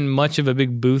never been much of a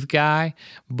big booth guy,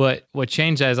 but what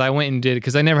changed that is I went and did,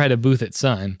 because I never had a booth at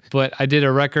Sun, but I did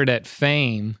a record at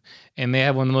Fame, and they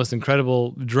have one of the most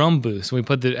incredible drum booths. We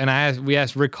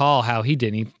asked Rick Hall how he did.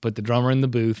 And he put the drummer in the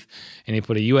booth, and he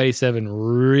put a U87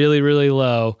 really, really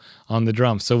low on the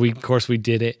drums. So we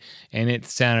did it, and it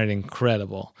sounded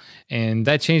incredible. And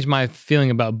that changed my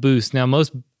feeling about booths. Now,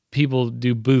 most people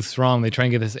do booths wrong. They try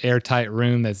and get this airtight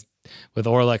room that's with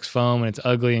Orlex foam, and it's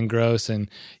ugly and gross, and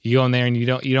you go in there and you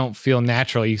don't feel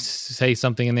natural. You say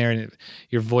something in there and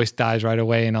your voice dies right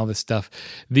away and all this stuff.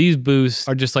 These booths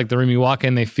are just like the room you walk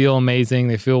in. They feel amazing.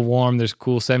 They feel warm. There's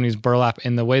cool 70s burlap,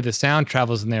 and the way the sound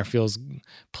travels in there feels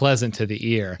pleasant to the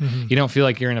ear. Mm-hmm. You don't feel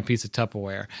like you're in a piece of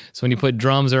Tupperware. So when you put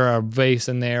drums or a bass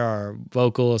in there or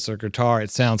vocalist or guitar, it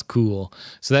sounds cool.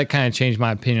 So that kind of changed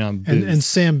my opinion on booths. And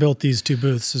Sam built these 2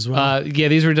 booths as well. Yeah,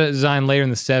 these were designed later in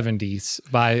the 70s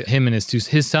by him and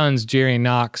his sons, Jerry and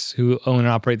Knox, who own and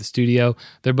operate the studio.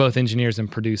 They're both engineers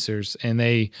and producers, and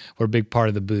they were a big part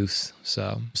of the booths.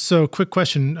 So quick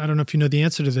question. I don't know if you know the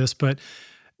answer to this, but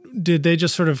did they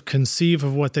just sort of conceive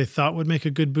of what they thought would make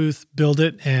a good booth, build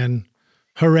it, and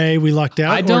hooray, we lucked out?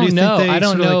 I don't know. I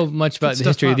don't know much about the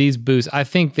history of these booths. I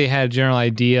think they had a general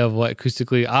idea of what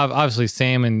acoustically. Obviously,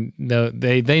 Sam and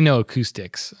they know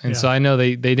acoustics, and so I know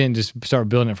they didn't just start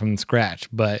building it from scratch.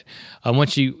 But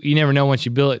once you never know once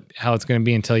you build it how it's going to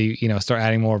be until you start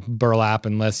adding more burlap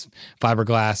and less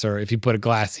fiberglass, or if you put a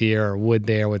glass here or wood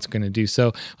there, what's going to do.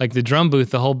 So like the drum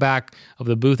booth, the whole back of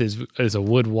the booth is a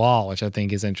wood wall, which I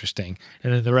think is interesting,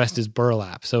 and then the rest is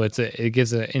burlap. So it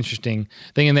gives an interesting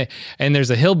thing, and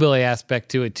there's a hillbilly aspect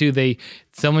to it too.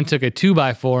 Someone took a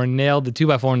 2x4 and nailed the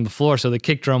 2x4 into the floor so the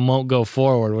kick drum won't go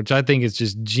forward, which I think is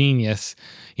just genius.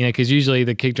 Because usually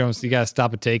the kick drums, you got to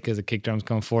stop a take because the kick drum's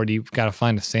coming forward. You've got to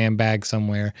find a sandbag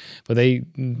somewhere. But they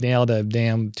nailed a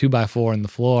damn 2x4 in the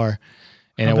floor,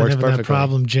 and it works perfectly. That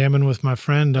problem jamming with my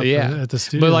friend up at the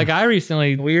studio. But like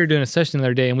we were doing a session the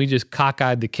other day, and we just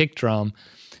cockeyed the kick drum,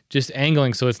 just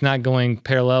angling so it's not going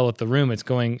parallel with the room, it's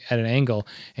going at an angle,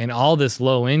 and all this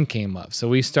low end came up. So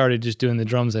we started just doing the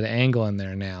drums at an angle in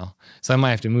there now. So I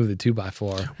might have to move the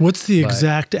 2x4. What's the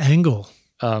exact angle?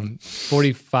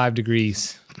 45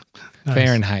 degrees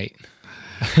Fahrenheit.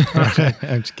 Okay.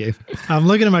 I'm just kidding. I'm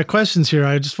looking at my questions here.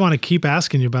 I just want to keep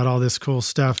asking you about all this cool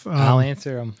stuff. I'll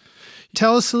answer them.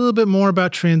 Tell us a little bit more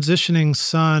about transitioning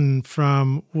Sun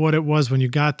from what it was when you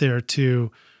got there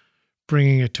to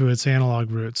bringing it to its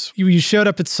analog roots. You showed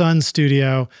up at Sun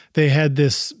Studio. They had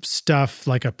this stuff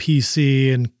like a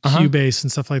PC and Cubase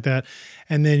and stuff like that.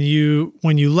 And then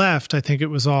when you left, I think it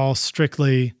was all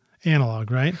strictly analog,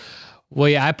 right? Well,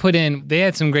 yeah, they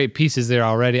had some great pieces there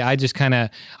already. I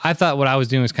thought what I was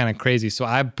doing was kind of crazy. So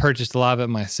I purchased a lot of it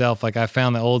myself. Like I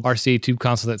found the old RCA tube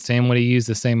console that Sam would have used,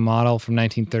 the same model from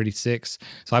 1936.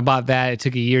 So I bought that. It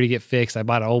took a year to get fixed. I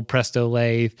bought an old Presto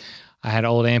lathe. I had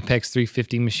an old Ampex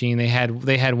 350 machine. They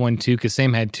had one too, because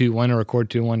Sam had two, one to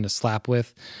record to and one to slap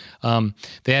with.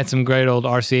 They had some great old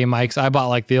RCA mics. I bought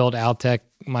like the old Altec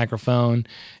microphone.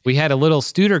 We had a little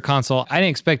Studer console. I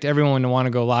didn't expect everyone to want to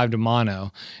go live to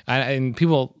mono. And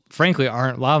people, frankly, a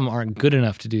lot of them aren't good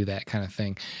enough to do that kind of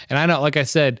thing. And I know, like I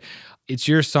said, it's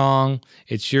your song,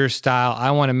 it's your style.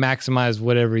 I want to maximize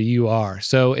whatever you are.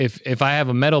 So if I have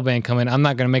a metal band come in, I'm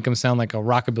not going to make them sound like a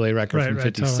rockabilly record from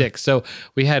 56. Totally.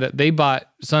 So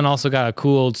Sun also got a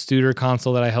cool old Studer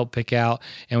console that I helped pick out,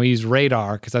 and we used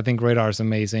Radar because I think Radar is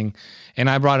amazing. And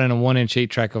I brought in a 1-inch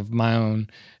 8-track of my own.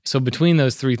 So between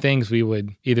those three things, we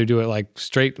would either do it like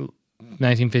straight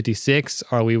 1956,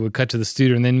 or we would cut to the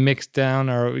Studer and then mix down,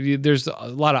 or there's a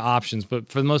lot of options, but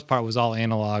for the most part it was all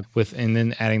analog and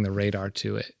then adding the Radar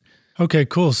to it. Okay,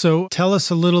 cool. So tell us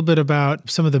a little bit about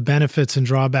some of the benefits and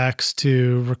drawbacks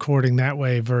to recording that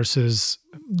way versus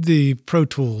the Pro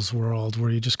Tools world, where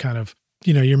you just kind of,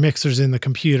 your mixer's in the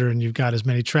computer and you've got as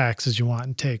many tracks as you want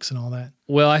and takes and all that.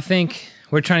 Well, I think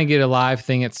we're trying to get a live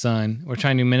thing at Sun. We're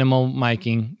trying to do minimal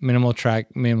miking, minimal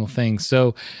track, minimal things.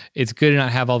 So it's good to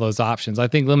not have all those options. I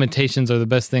think limitations are the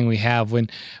best thing we have. When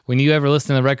you ever listen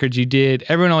to the records you did,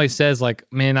 everyone always says like,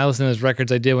 man, I listened to those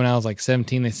records I did when I was like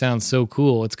 17. They sound so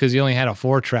cool. It's because you only had a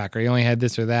 4-track or you only had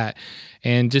this or that.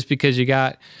 And just because you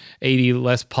got 80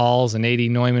 Les Pauls and 80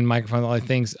 Neumann microphones, all these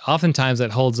things, oftentimes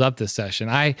that holds up the session.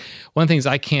 One of the things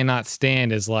I cannot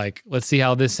stand is like, let's see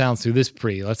how this sounds through this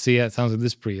pre. Let's see how it sounds with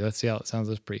this pre. Let's see how it sounds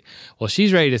with this pre. Well,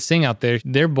 she's ready to sing out there.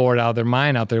 They're bored out of their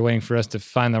mind out there waiting for us to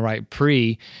find the right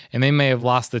pre, and they may have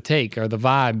lost the take or the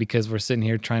vibe because we're sitting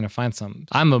here trying to find something.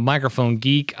 I'm a microphone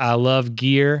geek. I love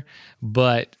gear,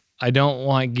 but I don't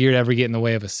want gear to ever get in the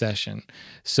way of a session.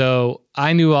 So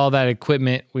I knew all that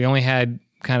equipment. We only had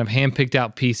kind of hand-picked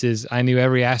out pieces. I knew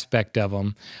every aspect of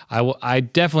them. I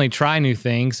definitely try new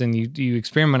things, and you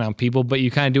experiment on people, but you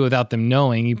kind of do it without them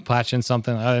knowing. You patch in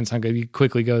something, that doesn't sound good, you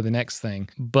quickly go to the next thing.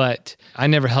 But I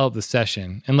never held up the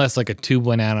session, unless like a tube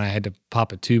went out and I had to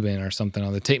pop a tube in or something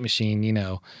on the tape machine,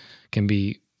 can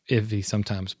be iffy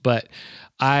sometimes. But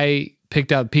I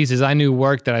picked out pieces I knew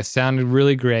worked, that I sounded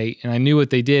really great, and I knew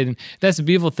what they did. And that's the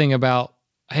beautiful thing about,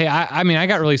 hey, I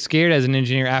got really scared as an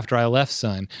engineer after I left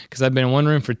Sun, because I've been in one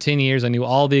room for 10 years. I knew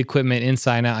all the equipment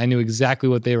inside and out. I knew exactly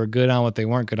what they were good on, what they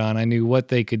weren't good on. I knew what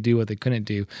they could do, what they couldn't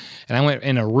do. And I went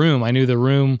in a room. I knew the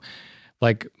room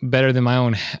like better than my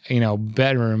own,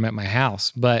 bedroom at my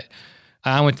house. But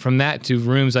I went from that to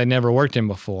rooms I'd never worked in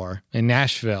before in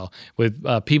Nashville with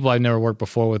people I've never worked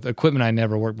before, with equipment I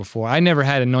never worked before. I never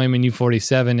had a Neumann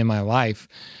U47 in my life.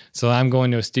 So I'm going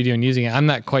to a studio and using it. I'm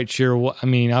not quite sure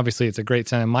obviously it's a great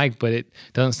sounding mic, but it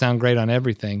doesn't sound great on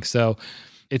everything. So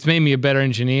it's made me a better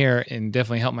engineer and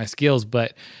definitely helped my skills.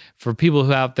 But for people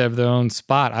who have their own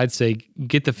spot, I'd say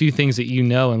get the few things that you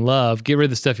know and love, get rid of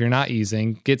the stuff you're not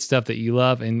using, get stuff that you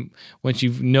love. And once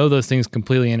you know those things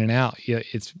completely in and out,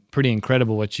 it's pretty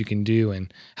incredible what you can do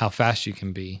and how fast you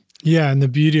can be. Yeah, and the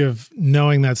beauty of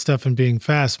knowing that stuff and being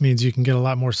fast means you can get a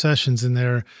lot more sessions in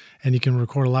there and you can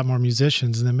record a lot more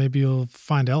musicians, and then maybe you'll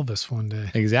find Elvis one day.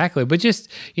 Exactly. But just,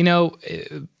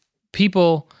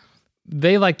 people,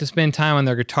 they like to spend time on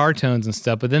their guitar tones and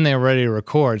stuff, but then they're ready to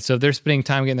record. So if they're spending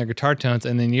time getting their guitar tones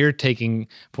and then you're taking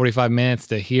 45 minutes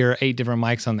to hear 8 different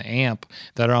mics on the amp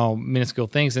that are all minuscule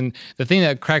things. And the thing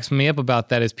that cracks me up about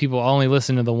that is people only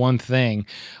listen to the one thing.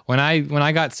 When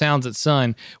I got sounds at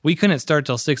Sun, we couldn't start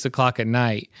till 6 o'clock at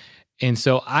night. And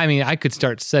so, I could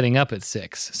start setting up at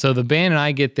 6. So the band and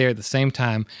I get there at the same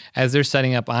time. As they're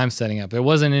setting up, I'm setting up. There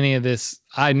wasn't any of this.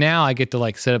 I get to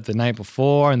like set up the night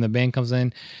before and the band comes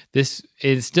in.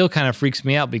 It still kind of freaks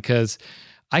me out because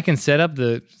I can set up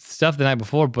the stuff the night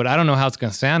before, but I don't know how it's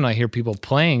going to sound when I hear people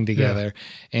playing together.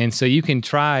 Yeah. And so you can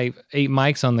try 8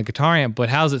 mics on the guitar amp, but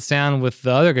how's it sound with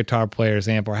the other guitar player's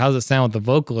amp, or how's it sound with the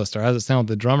vocalist, or how's it sound with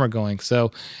the drummer going?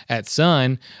 So at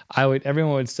Sun,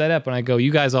 everyone would set up and I go,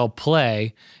 you guys all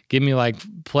play. Give me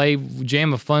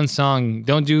jam a fun song.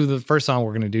 Don't do the first song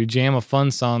we're going to do. Jam a fun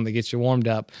song that gets you warmed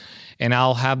up. And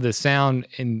I'll have the sound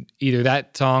in either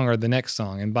that song or the next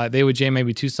song. And they would jam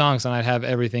maybe 2 songs and I'd have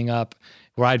everything up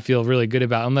where I'd feel really good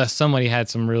about, unless somebody had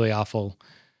some really awful.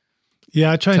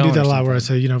 Yeah, I try and do that a lot where I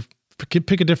say,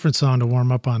 pick a different song to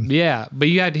warm up on. Yeah, but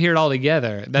you had to hear it all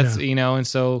together. That's, and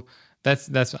so that's,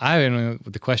 I don't know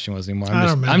what the question was anymore.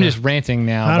 I'm just ranting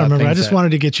now. I don't remember. I just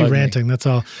wanted to get you ranting. That's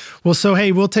all. Well, so,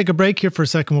 hey, we'll take a break here for a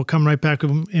second. We'll come right back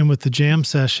in with the jam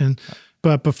session.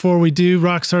 But before we do,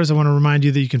 Rockstars, I want to remind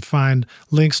you that you can find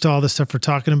links to all the stuff we're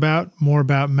talking about, more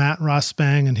about Matt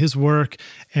Ross-Spang and his work,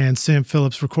 and Sam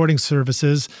Phillips recording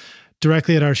services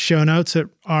directly at our show notes at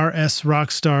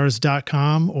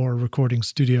rsrockstars.com or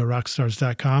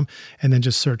recordingstudiorockstars.com, and then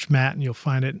just search Matt and you'll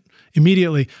find it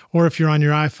immediately. Or if you're on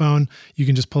your iPhone, you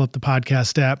can just pull up the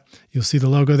podcast app. You'll see the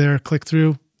logo there, click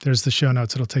through. There's the show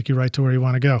notes. It'll take you right to where you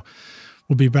want to go.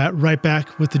 We'll be right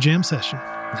back with the jam session.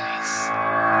 Nice.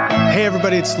 Hey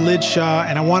everybody, it's Lid Shaw,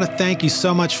 and I want to thank you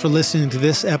so much for listening to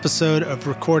this episode of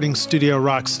Recording Studio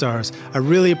Rockstars. I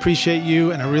really appreciate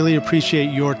you, and I really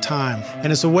appreciate your time.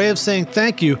 And as a way of saying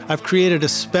thank you, I've created a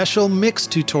special mix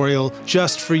tutorial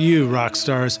just for you,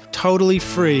 Rockstars, totally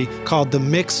free, called the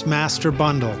Mix Master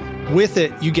Bundle. With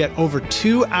it, you get over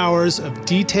 2 hours of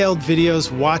detailed videos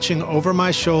watching over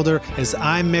my shoulder as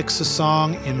I mix a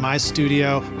song in my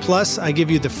studio. Plus, I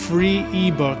give you the free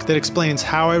ebook that explains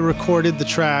how I recorded the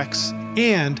tracks.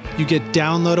 And you get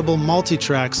downloadable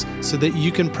multi-tracks so that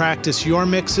you can practice your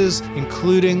mixes,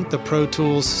 including the Pro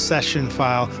Tools session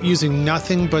file, using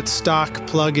nothing but stock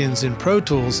plugins in Pro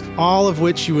Tools, all of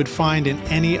which you would find in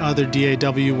any other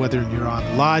DAW, whether you're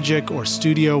on Logic or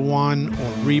Studio One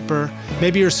or Reaper.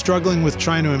 Maybe you're struggling with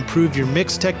trying to improve your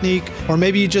mix technique, or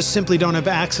maybe you just simply don't have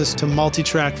access to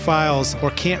multi-track files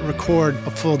or can't record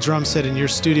a full drum set in your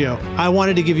studio. I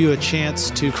wanted to give you a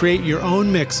chance to create your own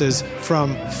mixes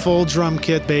from full drum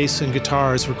kit, bass, and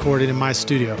guitars recorded in my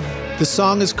studio. The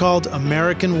song is called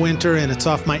American Winter, and it's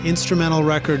off my instrumental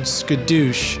record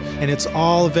Skadoosh, and it's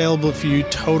all available for you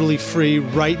totally free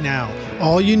right now.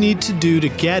 All you need to do to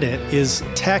get it is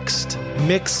text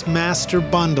Mix Master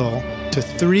Bundle to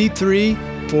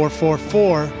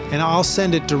 33444, and I'll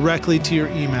send it directly to your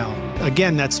email.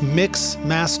 Again, that's Mix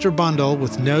Master Bundle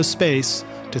with no space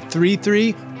to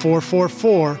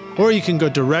 33444, or you can go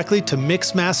directly to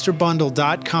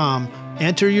mixmasterbundle.com,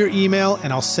 enter your email,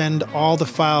 and I'll send all the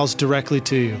files directly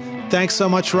to you. Thanks so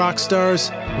much,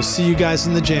 Rockstars. We'll see you guys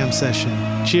in the jam session.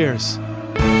 Cheers.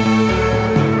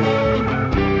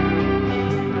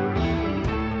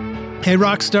 Hey,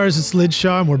 Rockstars, it's Lid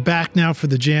Shaw, and we're back now for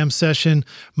the jam session.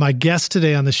 My guest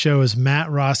today on the show is Matt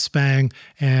Ross-Spang,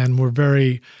 and we're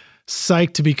very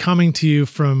psyched to be coming to you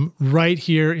from right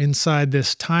here inside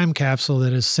this time capsule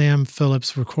that is Sam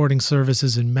Phillips Recording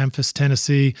Services in Memphis,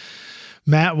 Tennessee.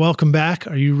 Matt, welcome back.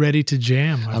 Are you ready to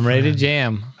jam? I'm ready to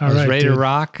jam. I was ready to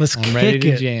rock. I'm ready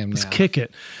to jam now. Let's kick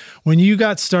it. When you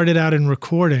got started out in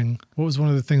recording, what was one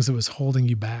of the things that was holding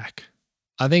you back?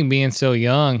 I think being so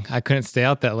young, I couldn't stay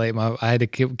out that late. I had to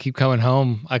keep coming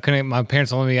home. I couldn't. My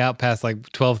parents let me out past like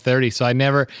 12:30. So I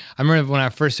remember when I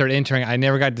first started entering, I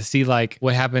never got to see like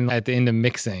what happened at the end of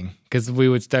mixing, because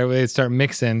they'd start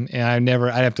mixing, and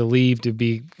I'd have to leave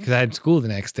because I had school the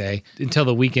next day until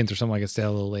the weekends or something. I could stay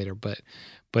a little later, but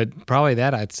probably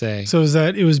that, I'd say. So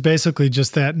it was basically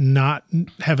just that not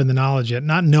having the knowledge yet,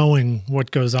 not knowing what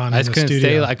goes on in the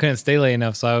studio. I couldn't stay late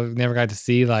enough, so I never got to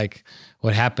see like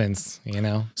what happens,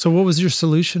 So what was your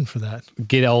solution for that?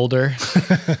 Get older.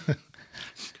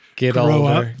 Grow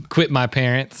up. Quit my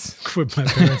parents.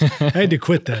 I had to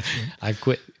quit that shit. I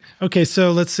quit. Okay,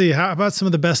 so let's see. How about some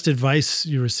of the best advice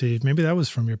you received? Maybe that was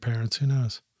from your parents. Who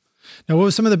knows? Now, what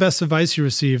was some of the best advice you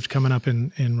received coming up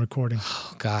in recording?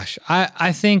 Oh, gosh.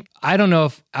 I think, I don't know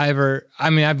if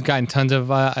I've gotten tons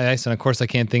of advice, and of course I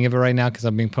can't think of it right now because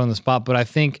I'm being put on the spot, but I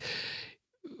think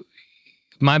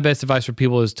my best advice for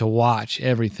people is to watch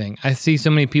everything. I see so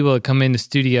many people that come into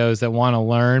studios that want to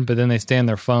learn, but then they stay on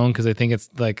their phone because they think it's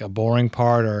like a boring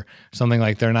part or something,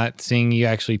 like they're not seeing you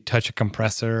actually touch a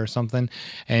compressor or something.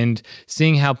 And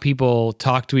seeing how people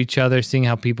talk to each other, seeing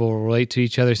how people relate to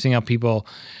each other, seeing how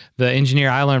the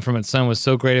engineer I learned from at Sun was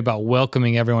so great about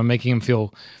welcoming everyone, making them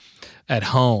feel at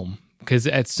home. Because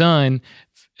at Sun,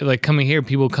 like coming here,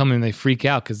 people come and they freak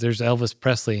out because there's Elvis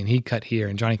Presley and he cut here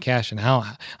and Johnny Cash and how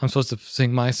I'm supposed to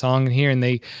sing my song in here. And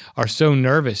they are so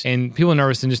nervous, and people are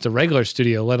nervous in just a regular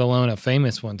studio, let alone a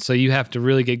famous one. So you have to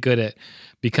really get good at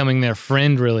becoming their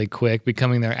friend really quick,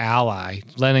 becoming their ally,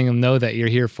 letting them know that you're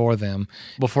here for them.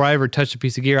 Before I ever touched a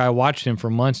piece of gear, I watched him for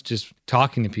months just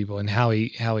talking to people and how he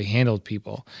handled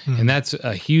people. And that's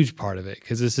a huge part of it,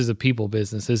 because this is a people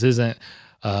business. This isn't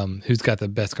who's got the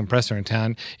best compressor in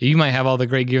town. You might have all the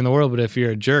great gear in the world, but if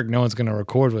you're a jerk, no one's going to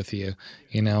record with you,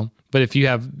 you know? But if you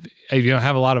don't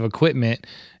have a lot of equipment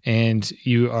and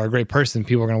you are a great person,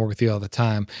 people are going to work with you all the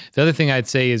time. The other thing I'd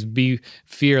say is be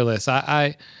fearless.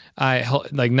 I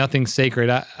like, nothing's sacred.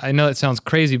 I know it sounds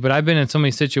crazy, but I've been in so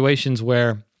many situations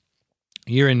where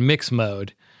you're in mix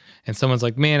mode and someone's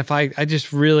like, man, if I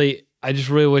just really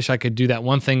wish I could do that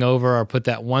one thing over, or put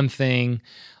that one thing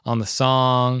on the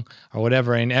song or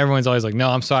whatever. And everyone's always like, no,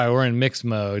 I'm sorry, we're in mix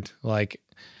mode. Like,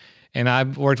 and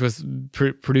I've worked with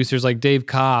producers like Dave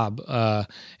Cobb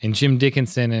and Jim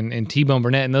Dickinson and T-Bone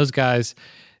Burnett, and those guys,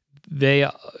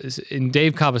 and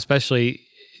Dave Cobb especially,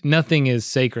 nothing is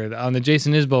sacred. On the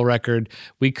Jason Isbell record,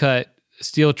 we cut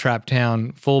Steel Trap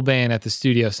Town full band at the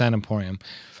studio Sound Emporium,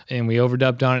 and we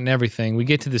overdubbed on it and everything. We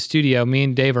get to the studio, me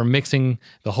and Dave are mixing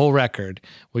the whole record.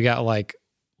 We got like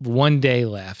one day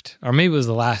left, or maybe it was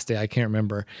the last day, I can't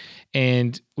remember.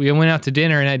 And we went out to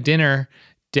dinner, and at dinner,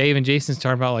 Dave and Jason's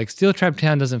talking about like Steel Trap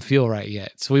Town doesn't feel right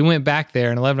yet. So we went back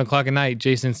there, and 11 o'clock at night,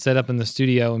 Jason set up in the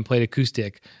studio and played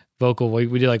acoustic vocal. We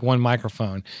did like one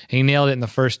microphone, and he nailed it in the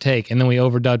first take, and then we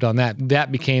overdubbed on that.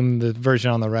 That became the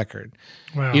version on the record.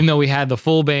 Wow. Even though we had the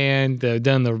full band,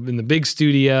 done in the big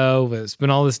studio, spent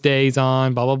all this days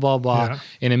on, blah, blah, blah, blah,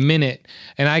 in a minute.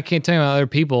 And I can't tell you about other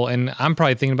people, and I'm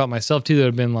probably thinking about myself too, that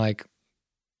have been like,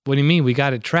 what do you mean? We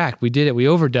got it tracked. We did it. We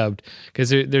overdubbed.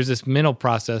 Because there's this mental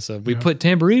process of, we put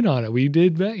tambourine on it. We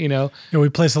did that, you know. Yeah, we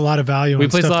place a lot of value on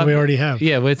stuff that we already have.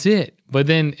 Yeah, that's it. But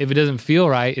then if it doesn't feel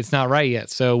right, it's not right yet.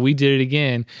 So we did it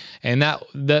again. And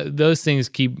those things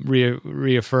keep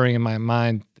reaffirming in my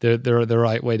mind they're the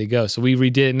right way to go. So we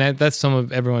redid it. And that's some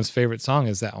of everyone's favorite song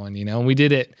is that one, you know. And we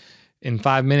did it in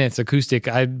 5 minutes, acoustic.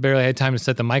 I barely had time to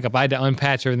set the mic up. I had to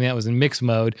unpatch everything that was in mix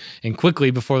mode, and quickly,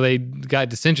 before they got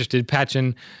disinterested,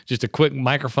 patching just a quick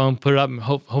microphone, put it up, and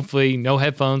hopefully no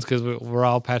headphones, because we're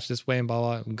all patched this way, and blah,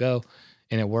 blah, and go.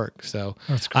 And it worked. So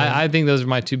that's great. I think those are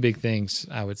my two big things,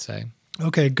 I would say.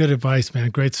 Okay, good advice,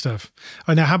 man. Great stuff.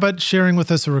 Now, how about sharing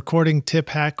with us a recording tip,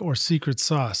 hack, or secret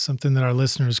sauce, something that our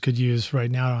listeners could use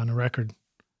right now on a record?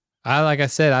 Like I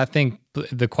said, I think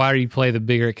the quieter you play, the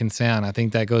bigger it can sound. I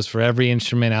think that goes for every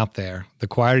instrument out there. The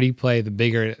quieter you play, the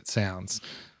bigger it sounds.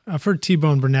 I've heard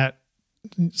T-Bone Burnett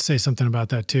say something about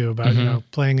that too, about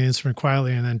playing an instrument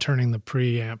quietly and then turning the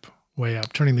preamp way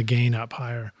up, turning the gain up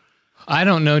higher. I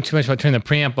don't know too much about turning the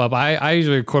preamp up. I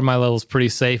usually record my levels pretty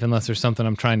safe unless there's something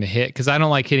I'm trying to hit, because I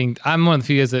don't like hitting. I'm one of the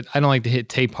few guys that I don't like to hit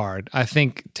tape hard. I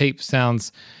think tape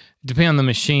sounds, depending on the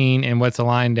machine and what's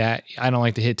aligned at, I don't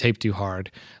like to hit tape too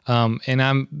hard. And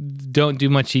I don't do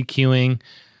much EQing,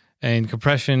 and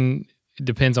compression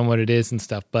depends on what it is and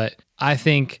stuff. But I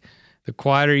think the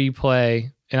quieter you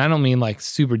play, and I don't mean like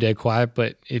super dead quiet,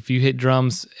 but if you hit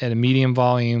drums at a medium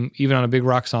volume, even on a big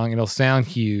rock song, it'll sound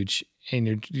huge.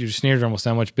 And your snare drum will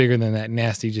sound much bigger than that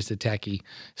nasty, just a tacky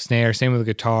snare. Same with the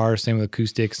guitar, same with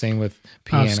acoustic, same with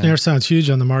piano. Snare sounds huge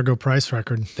on the Margot Price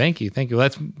record. Thank you. Well,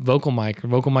 that's vocal mic.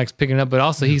 Vocal mic's picking it up, but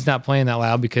also he's not playing that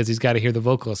loud because he's got to hear the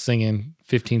vocalist singing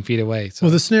 15 feet away. So.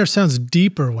 Well, the snare sounds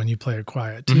deeper when you play it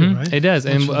quiet too, right? It does.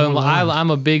 And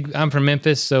I'm from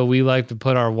Memphis, so we like to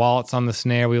put our wallets on the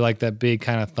snare. We like that big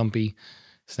kind of thumpy.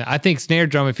 I think snare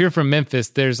drum, if you're from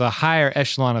Memphis, there's a higher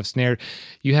echelon of snare.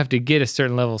 You have to get a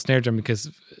certain level of snare drum, because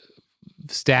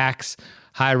Stax,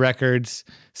 High Records,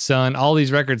 Sun, all these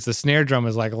records, the snare drum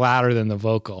is like louder than the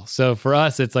vocal. So for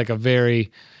us, it's like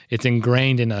it's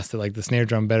ingrained in us that like the snare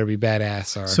drum better be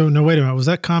badass. So no, wait a minute. Was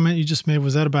that comment you just made,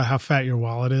 was that about how fat your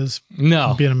wallet is?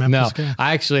 No. Being a Memphis guy?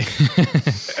 I actually...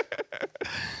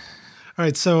 All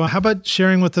right. So how about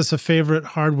sharing with us a favorite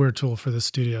hardware tool for the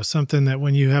studio? Something that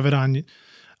when you have it on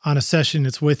a session,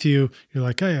 it's with you, you're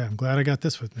like, oh yeah, I'm glad I got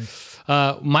this with me.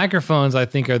 Microphones, I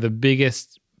think, are the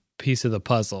biggest piece of the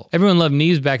puzzle. Everyone loved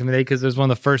Neves back in the day because it was one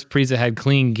of the first pre's that had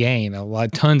clean gain,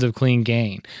 tons of clean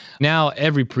gain. Now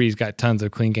every pre's got tons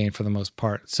of clean gain for the most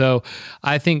part. So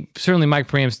I think certainly mic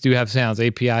preamps do have sounds.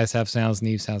 APIs have sounds,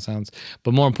 Neves have sounds.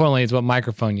 But more importantly, it's what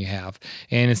microphone you have.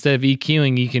 And instead of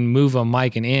EQing, you can move a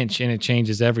mic an inch and it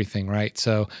changes everything, right?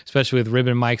 So especially with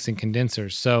ribbon mics and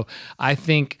condensers. So I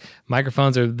think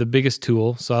Microphones are the biggest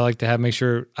tool, so I like to make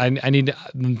sure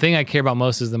the thing I care about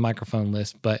most is the microphone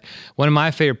list. But one of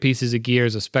my favorite pieces of gear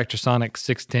is a Spectrasonic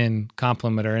 610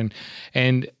 complementer,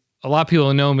 and a lot of people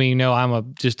who know me know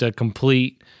I'm just a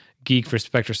complete geek for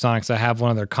Spectrasonics. I have one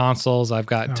of their consoles. I've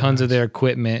got tons of their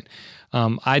equipment.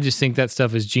 I just think that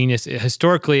stuff is genius.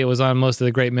 Historically, it was on most of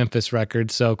the great Memphis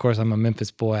records, so of course I'm a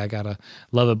Memphis boy. I gotta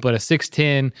love it. But a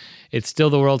 610, it's still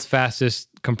the world's fastest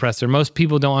compressor. Most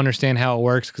people don't understand how it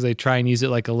works because they try and use it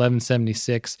like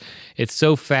 1176. It's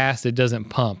so fast it doesn't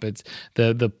pump. It's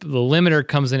the limiter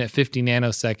comes in at 50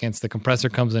 nanoseconds. The compressor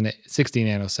comes in at 60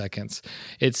 nanoseconds.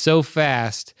 It's so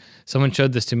fast. Someone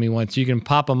showed this to me once. You can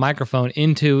pop a microphone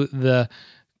into the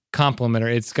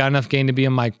complementer. It's got enough gain to be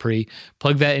a mic pre.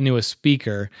 Plug that into a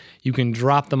speaker. You can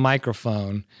drop the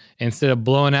microphone instead of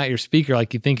blowing out your speaker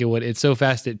like you think it would. It's so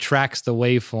fast it tracks the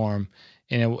waveform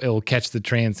and it will catch the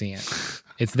transient.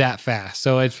 It's that fast.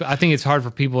 So I think it's hard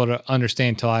for people to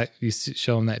understand until you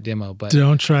show them that demo. But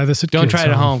don't try this at don't kids' try it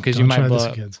at home because you might blow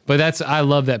up. But I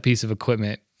love that piece of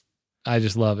equipment. I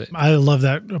just love it. I love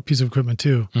that piece of equipment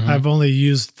too. I've only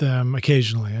used them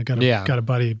occasionally. I got a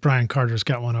buddy, Brian Carter's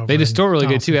got one over. They distort really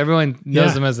good too. Everyone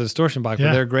knows them as a distortion box,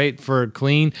 but they're great for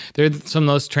clean. They're some of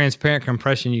the most transparent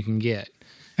compression you can get.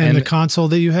 And the console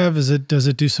that you have, does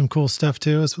it do some cool stuff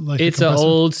too? It's an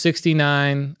old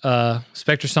 69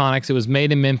 Spectrasonics. It was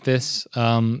made in Memphis,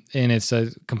 and it's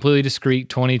a completely discrete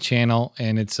 20 channel.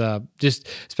 And it's just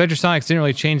Spectrasonics didn't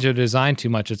really change their design too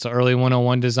much. It's an early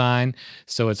 101 design,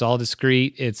 so it's all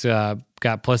discrete. It's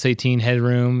got plus 18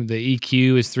 headroom. The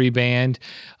EQ is 3-band.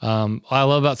 What I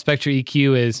love about Spectra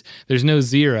EQ is there's no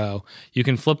zero. You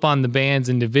can flip on the bands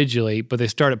individually, but they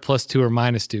start at +2 or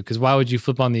 -2. Because why would you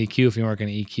flip on the EQ if you weren't going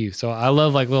to EQ? So I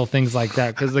love like little things like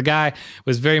that. Because the guy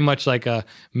was very much like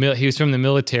he was from the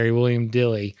military, William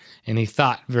Dilley, and he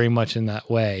thought very much in that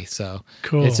way. So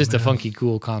cool, it's just a funky,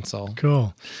 cool console.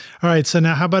 Cool. All right. So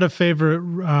now, how about a favorite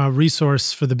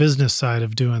resource for the business side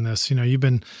of doing this? You've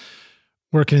been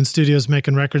working in studios,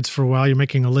 making records for a while. You're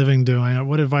making a living doing it.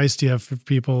 What advice do you have for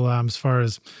people as far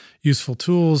as useful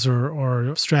tools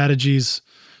or strategies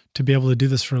to be able to do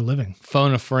this for a living?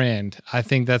 Phone a friend. I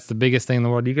think that's the biggest thing in the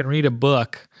world. You can read a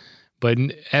book, but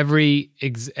every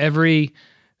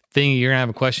thing you're going to have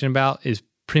a question about is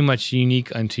pretty much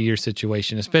unique unto your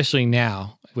situation, especially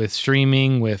now with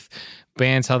streaming, with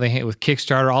bands, how they with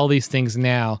Kickstarter, all these things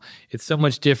now, it's so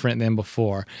much different than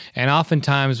before. And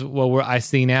oftentimes what I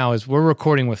see now is we're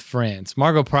recording with friends.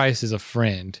 Margot Price is a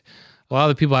friend. A lot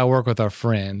of the people I work with are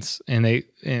friends, and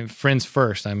friends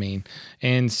first, I mean.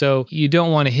 And so you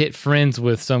don't want to hit friends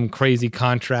with some crazy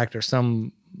contract or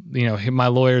some, my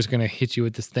lawyer's going to hit you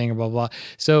with this thing or blah, blah.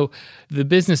 So the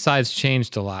business side's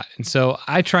changed a lot. And so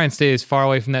I try and stay as far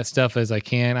away from that stuff as I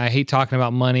can. I hate talking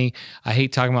about money. I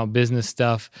hate talking about business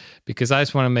stuff because I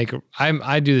just want to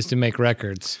I do this to make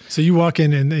records. So you walk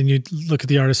in and you look at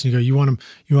the artist and you go, you want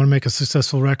to make a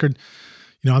successful record?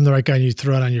 I'm the right guy, and you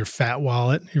throw it on your fat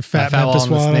wallet, your fat Memphis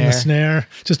wallet on the snare,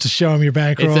 just to show them your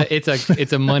bankroll.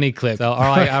 It's a money clip. Or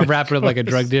I wrap it up like a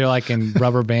drug dealer, like in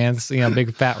rubber bands,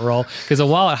 big fat roll. Because a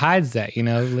wallet hides that,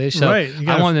 So right.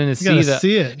 I want them to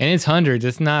see it. And it's hundreds.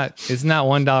 It's not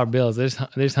 $1 bills.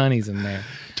 There's honeys in there.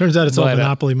 Turns out it's all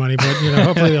Monopoly money, but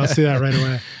hopefully they'll see that right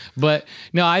away. But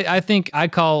no, I think I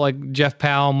call like Jeff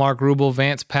Powell, Mark Rubel,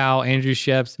 Vance Powell, Andrew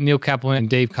Sheps, Neil Kaplan, and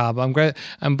Dave Cobb.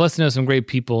 I'm blessed to know some great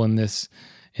people in this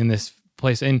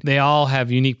place, and they all have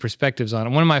unique perspectives on it.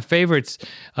 One of my favorites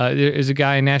is a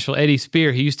guy in Nashville, Eddie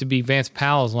Spear. He used to be Vance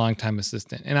Powell's longtime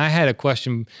assistant, and I had a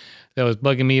question that was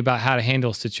bugging me about how to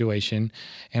handle a situation,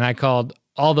 and I called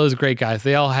all those great guys.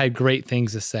 They all had great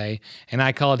things to say, and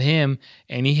I called him,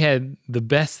 and he had the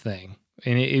best thing.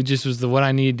 And it just was what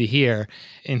I needed to hear.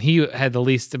 And he had the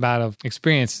least amount of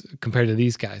experience compared to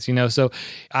these guys, So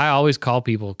I always call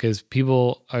people because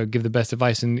people give the best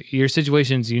advice. And your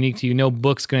situation is unique to you. No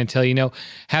book's going to tell you.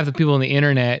 Half the people on the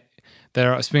internet that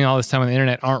are spending all this time on the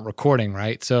internet aren't recording,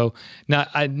 right? So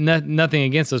nothing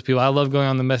against those people. I love going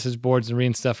on the message boards and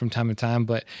reading stuff from time to time,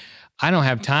 but I don't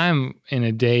have time in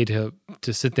a day to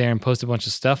sit there and post a bunch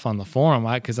of stuff on the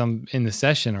forum because I'm in the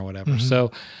session or whatever. Mm-hmm.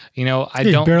 So,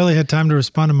 You barely had time to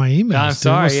respond to my emails. I'm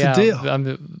sorry. What's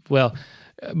the deal?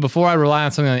 Before I rely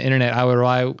on something on the internet, I would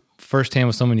rely firsthand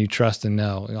with someone you trust and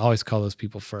know. I always call those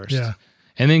people first. Yeah.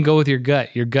 And then go with your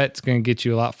gut. Your gut's going to get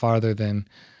you a lot farther than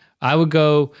I would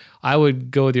go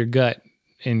with your gut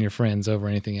and your friends over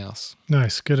anything else.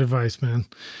 Nice. Good advice, man.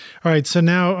 All right. So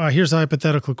now here's a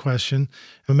hypothetical question.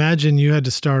 Imagine you had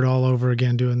to start all over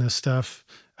again doing this stuff.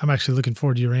 I'm actually looking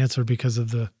forward to your answer because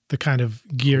of the kind of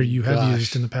gear you have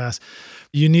used in the past.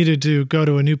 You needed to go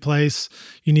to a new place.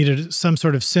 You needed some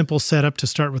sort of simple setup to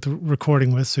start with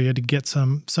recording with, so you had to get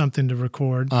something to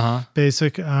record,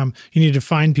 basic. You needed to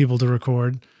find people to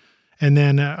record. And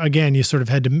then, again, you sort of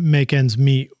had to make ends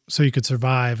meet so you could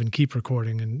survive and keep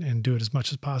recording and do it as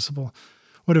much as possible.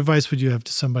 What advice would you have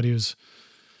to somebody who's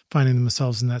finding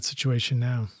themselves in that situation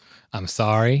now? I'm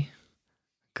sorry.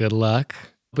 Good luck.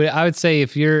 But I would say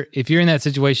if you're in that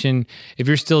situation, if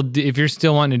you're still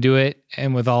wanting to do it,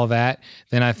 and with all that,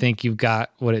 then I think you've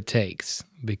got what it takes,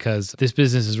 because this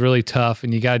business is really tough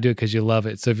and you got to do it because you love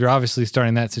it. So if you're obviously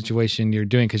starting that situation, you're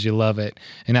doing it because you love it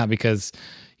and not because,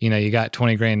 you got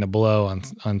 20 grand to blow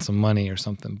on some money or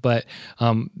something. But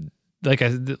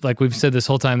like we've said this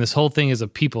whole time, this whole thing is a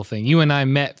people thing. You and I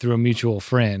met through a mutual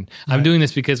friend. Right. I'm doing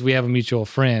this because we have a mutual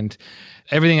friend.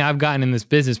 Everything I've gotten in this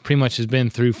business pretty much has been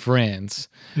through friends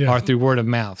or through word of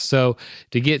mouth. So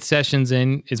to get sessions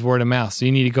in is word of mouth. So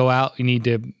you need to go out, you need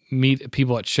to meet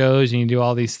people at shows, you need to do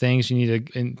all these things, you need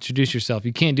to introduce yourself.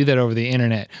 You can't do that over the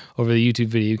internet, over the YouTube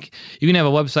video. You can have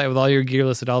a website with all your gear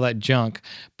listed, all that junk,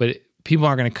 but people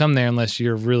aren't going to come there unless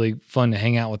you're really fun to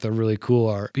hang out with or really cool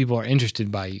or people are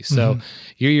interested by you. So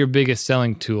you're your biggest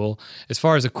selling tool. As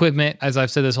far as equipment, as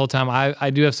I've said this whole time, I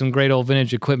do have some great old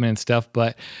vintage equipment and stuff,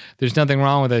 but there's nothing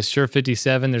wrong with a Shure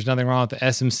 57. There's nothing wrong with the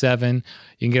SM7.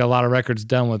 You can get a lot of records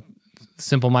done with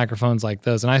simple microphones like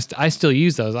those. And I still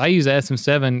use those. I use a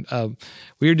SM7.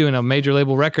 We were doing a major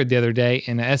label record the other day,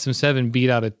 and the SM7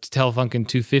 beat out a Telefunken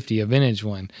 250, a vintage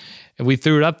one. And we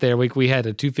threw it up there. We had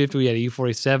a 250, we had a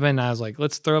U47. And I was like,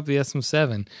 let's throw up the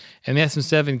SM7. And the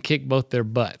SM7 kicked both their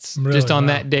butts just on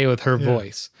that day with her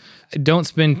voice. Don't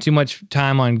spend too much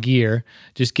time on gear.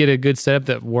 Just get a good setup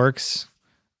that works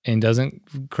and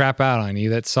doesn't crap out on you,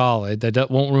 that's solid,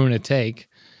 that won't ruin a take.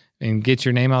 And get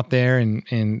your name out there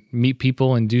and meet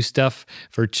people and do stuff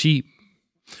for cheap.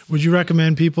 Would you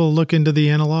recommend people look into the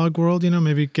analog world,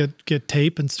 maybe get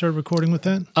tape and start recording with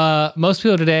that? Most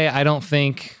people today,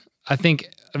 I think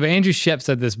Andrew Shep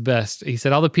said this best. He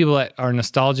said all the people that are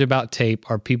nostalgia about tape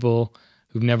are people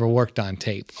who've never worked on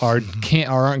tape or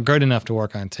aren't good enough to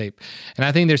work on tape. And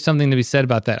I think there's something to be said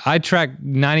about that. I track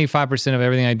 95% of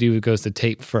everything I do goes to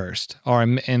tape first,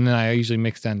 and then I usually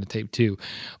mix down to tape too.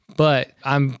 But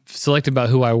I'm selective about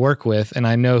who I work with, and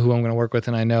I know who I'm going to work with,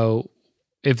 and I know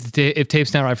if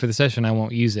tape's not right for the session, I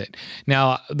won't use it.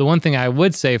 Now, the one thing I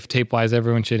would say for tape-wise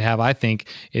everyone should have, I think,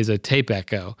 is a tape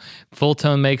echo. Full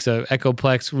Tone makes a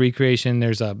Echoplex recreation.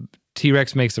 There's a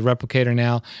T-Rex makes a replicator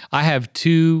now. I have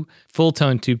 2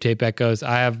 full-tone tube tape echoes.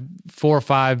 I have 4 or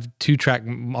 5 2-track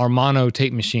or mono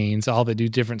tape machines, all that do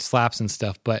different slaps and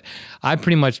stuff. But I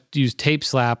pretty much use tape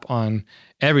slap on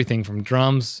everything from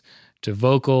drums to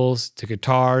vocals, to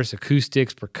guitars,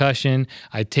 acoustics, percussion.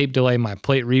 I tape delay my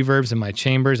plate reverbs in my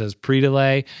chambers as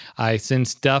pre-delay. I send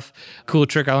stuff. Cool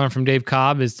trick I learned from Dave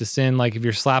Cobb is to send, like if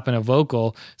you're slapping a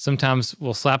vocal, sometimes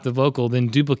we'll slap the vocal, then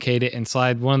duplicate it and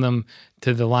slide one of them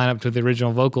to the lineup to the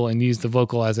original vocal and use the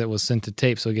vocal as it was sent to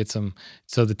tape. So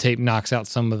the tape knocks out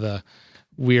some of the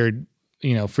weird,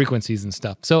 frequencies and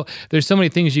stuff. So there's so many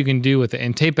things you can do with it.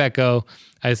 And tape echo,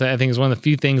 I think is one of the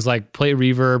few things like plate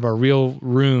reverb or real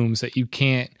rooms that you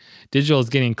can't. Digital is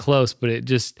getting close, but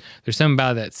there's something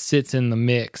about it that sits in the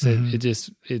mix.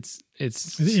 It's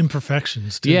the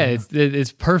imperfections too. Yeah,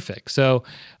 it's perfect. So,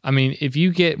 I mean, if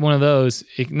you get one of those,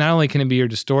 not only can it be your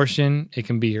distortion, it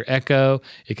can be your echo,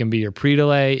 it can be your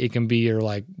pre-delay, it can be your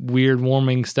like weird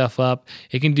warming stuff up.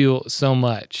 It can do so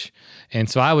much. And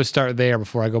so I would start there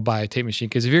before I go buy a tape machine.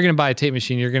 Because if you're going to buy a tape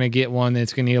machine, you're going to get one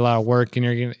that's going to need a lot of work, and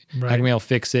you're not going to be able to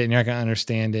fix it, and you're not going to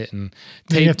understand it. And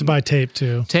tape, you have to buy tape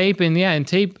too. Tape, and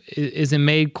tape isn't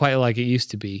made quite like it used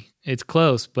to be. It's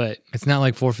close, but it's not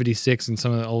like 456 and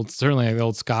some of the old, certainly like the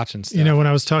old Scotch and stuff. When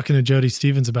I was talking to Jody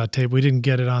Stevens about tape, we didn't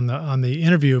get it on the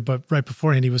interview, but right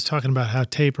beforehand, he was talking about how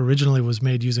tape originally was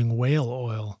made using whale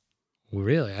oil.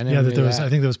 Really? I never knew that. I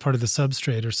think that was part of the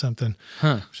substrate or something,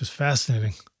 which is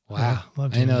fascinating. Wow. I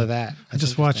didn't know that. I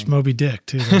just watched Moby Dick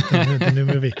too, the new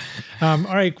movie. All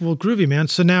right. Well, groovy, man.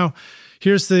 So now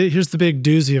here's the big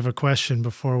doozy of a question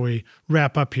before we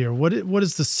wrap up here. What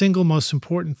is the single most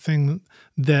important thing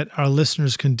that our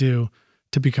listeners can do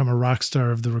to become a rock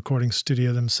star of the recording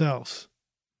studio themselves?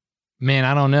 Man,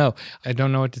 I don't know. I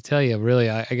don't know what to tell you, really.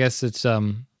 I guess it's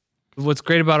what's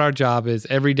great about our job is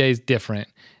every day is different.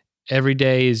 Every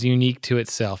day is unique to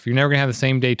itself. You're never going to have the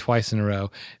same day twice in a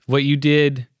row. What you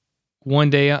did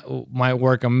one day might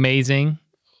work amazing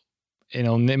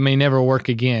it may never work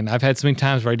again. I've had so many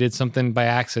times where I did something by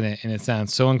accident and it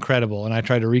sounds so incredible, and I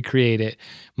try to recreate it,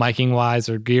 miking wise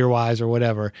or gear wise or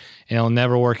whatever, and it'll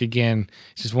never work again.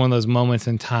 It's just one of those moments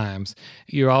in times.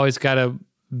 You always got to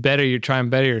you're trying to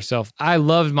better yourself. I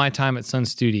loved my time at Sun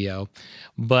Studio,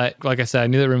 but like I said, I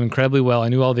knew that room incredibly well. I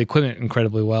knew all the equipment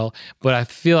incredibly well, but I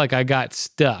feel like I got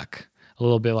stuck a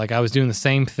little bit. Like I was doing the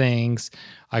same things.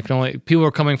 People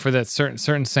were coming for that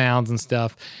certain sounds and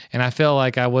stuff, and I felt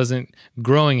like I wasn't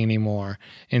growing anymore.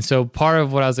 And so part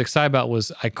of what I was excited about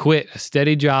was I quit a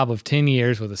steady job of 10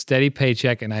 years with a steady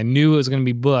paycheck, and I knew it was going to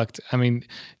be booked. I mean,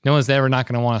 no one's ever not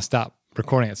going to want to stop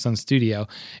recording at Sun Studio,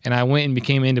 and I went and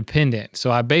became independent.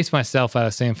 So I based myself out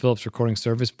of Sam Phillips recording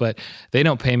service, but they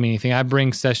don't pay me anything. I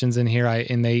bring sessions in here,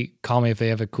 and they call me if they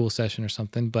have a cool session or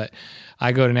something. But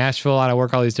I go to Nashville a lot, I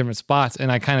work all these different spots,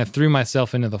 and I kind of threw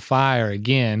myself into the fire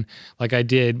again, like I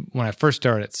did when I first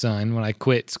started at Sun, when I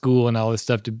quit school and all this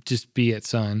stuff to just be at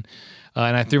Sun.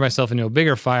 And I threw myself into a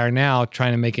bigger fire now,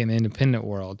 trying to make it an independent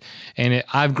world. And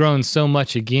I've grown so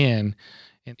much again,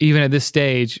 even at this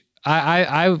stage.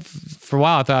 I for a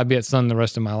while I thought I'd be at Sun the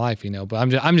rest of my life, but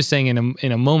I'm just saying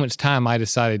in a moment's time I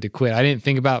decided to quit. I didn't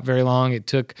think about it very long. It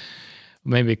took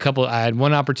maybe I had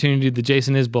one opportunity to do the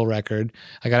Jason Isbell record.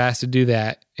 I got asked to do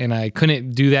that, and I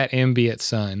couldn't do that and be at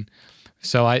Sun.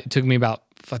 So it took me about,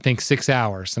 I think, 6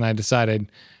 hours, and I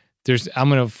decided I'm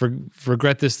going to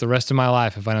regret this the rest of my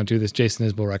life if I don't do this Jason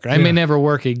Isbell record. I may never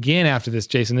work again after this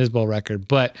Jason Isbell record,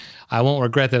 but I won't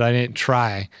regret that I didn't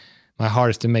try my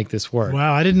hardest to make this work.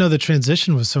 Wow, I didn't know the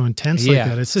transition was so intense like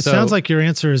that. It sounds like your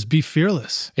answer is be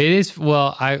fearless. It is.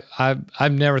 Well,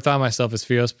 I've never thought of myself as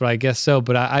fearless, but I guess so.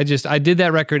 But I did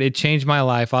that record. It changed my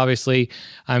life. Obviously,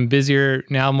 I'm busier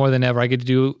now more than ever. I get to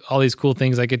do all these cool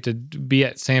things. I get to be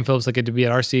at Sam Phillips. I get to be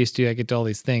at RCA Studio. I get to all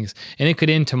these things. And it could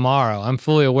end tomorrow. I'm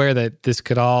fully aware that this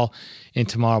could all end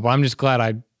tomorrow, but I'm just glad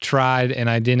I tried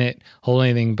and I didn't hold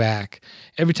anything back.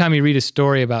 Every time you read a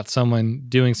story about someone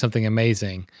doing something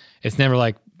amazing, it's never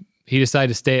like he decided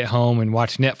to stay at home and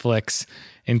watch Netflix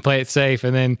and play it safe,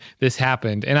 and then this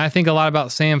happened. And I think a lot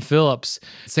about Sam Phillips.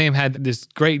 Sam had this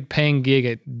great paying gig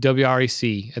at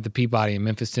WREC at the Peabody in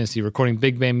Memphis, Tennessee, recording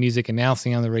big band music,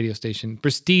 announcing on the radio station.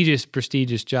 Prestigious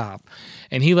job.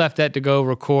 And he left that to go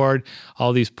record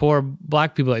all these poor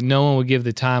black people that no one would give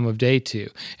the time of day to.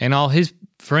 And all his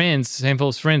friends, Sam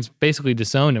Phillips' friends, basically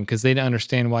disowned him because they didn't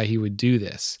understand why he would do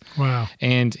this. Wow.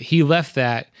 And he left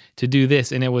that to do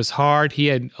this, and it was hard. He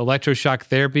had electroshock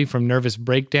therapy from nervous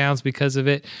breakdowns because of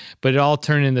it, but it all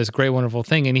turned into this great, wonderful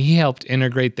thing, and he helped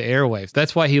integrate the airwaves.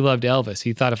 That's why he loved Elvis.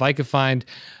 He thought, if I could find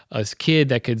a kid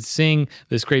that could sing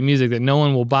this great music that no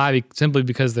one will buy simply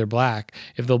because they're black,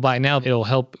 if they'll buy it now, it'll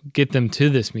help get them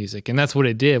to this music. And that's what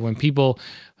it did. When people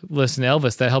listen to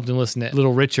Elvis, that helped him listen to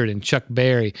Little Richard and Chuck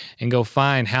Berry and go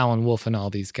find Howlin' Wolf and all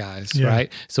these guys,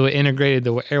 right? So it integrated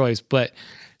the airwaves. But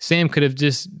Sam could have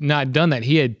just not done that.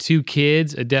 He had 2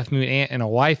 kids, a deaf-mute aunt, and a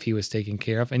wife he was taking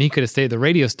care of, and he could have stayed at the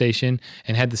radio station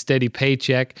and had the steady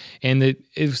paycheck, and it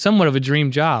was somewhat of a dream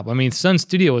job. I mean, Sun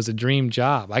Studio was a dream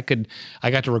job. I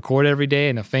got to record every day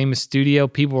in a famous studio.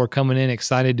 People were coming in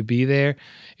excited to be there.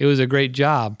 It was a great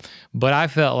job, but I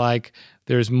felt like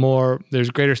there's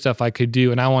greater stuff I could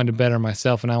do, and I wanted to better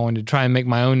myself, and I wanted to try and make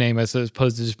my own name as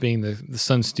opposed to just being the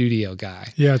Sun Studio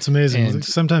guy. Yeah, it's amazing. And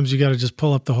sometimes you got to just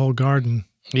pull up the whole garden.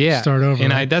 Yeah. Start over.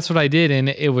 And that's what I did. And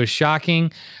it was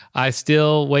shocking. I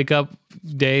still wake up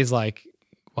days like,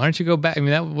 why don't you go back? I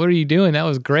mean, what are you doing? That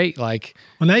was great. Like,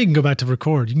 well, now you can go back to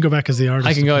record. You can go back as the artist.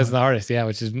 I can go as the artist, yeah,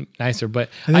 which is nicer. But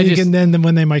and then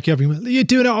when they mic you up, you're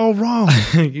doing it all wrong.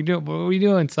 What are you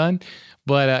doing, son?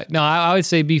 But no, I would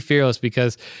say be fearless,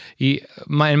 because in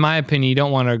my opinion, you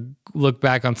don't want to look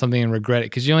back on something and regret it,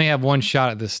 because you only have one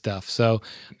shot at this stuff. So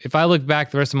if I look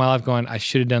back the rest of my life going, I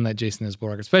should have done that Jason Isbell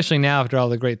record, especially now after all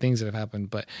the great things that have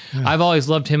happened. But I've always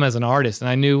loved him as an artist, and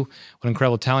I knew what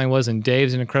incredible talent he was, and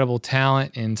Dave's an incredible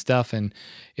talent and stuff. And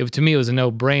to me, it was a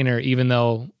no-brainer, even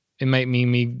though it might mean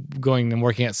me going and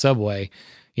working at Subway,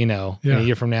 in a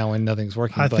year from now when nothing's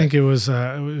working. I think it was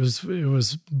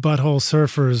Butthole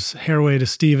Surfer's Hairway to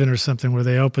Steven or something, where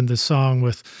they opened the song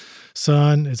with,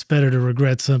 "Son, it's better to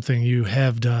regret something you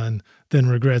have done than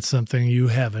regret something you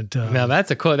haven't done." Now that's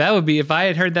a quote. That would be, if I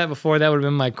had heard that before, that would have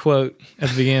been my quote at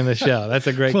the beginning of the show. That's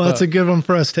a great quote. That's a good one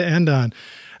for us to end on.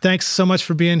 Thanks so much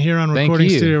for being here on Recording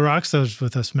Studio Rockstars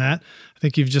with us, Matt. I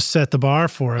think you've just set the bar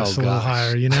for us a little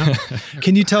higher,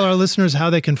 Can you tell our listeners how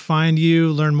they can find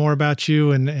you, learn more about you,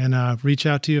 and reach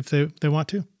out to you if they want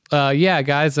to? Yeah,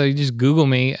 guys, you just Google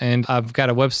me, and I've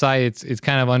got a website. It's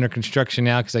kind of under construction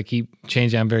now because I keep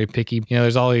changing. I'm very picky.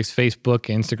 There's all these Facebook,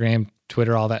 Instagram,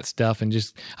 Twitter, all that stuff. And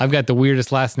I've got the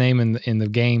weirdest last name in the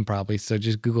game probably. So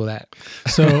just Google that.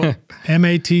 So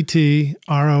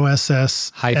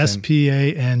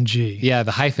MATTROSSSPANG. Yeah,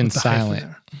 the hyphen's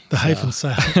silent. The hyphen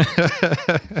silent.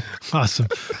 Awesome.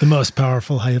 The most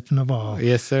powerful hyphen of all.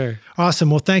 Yes, sir. Awesome.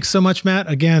 Well, thanks so much, Matt.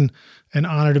 Again, an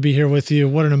honor to be here with you.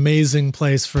 What an amazing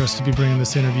place for us to be bringing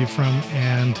this interview from,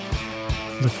 and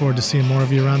look forward to seeing more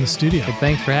of you around the studio. Well,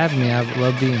 thanks for having me. I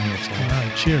love being here. So. All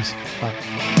right. Cheers. Bye.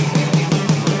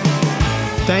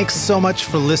 Thanks so much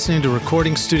for listening to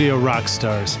Recording Studio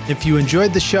Rockstars. If you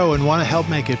enjoyed the show and want to help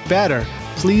make it better,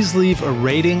 please leave a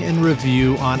rating and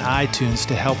review on iTunes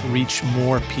to help reach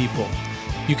more people.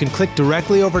 You can click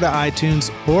directly over to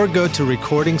iTunes or go to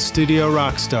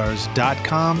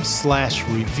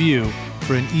recordingstudiorockstars.com/review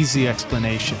for an easy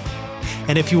explanation.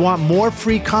 And if you want more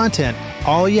free content,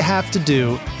 all you have to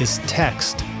do is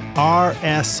text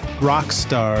RS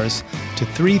Rockstars to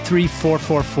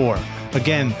 33444.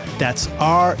 Again, that's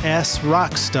RS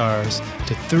Rockstars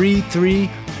to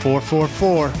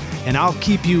 33444, and I'll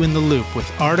keep you in the loop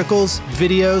with articles,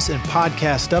 videos, and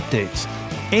podcast updates.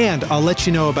 And I'll let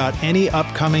you know about any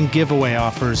upcoming giveaway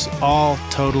offers, all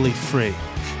totally free.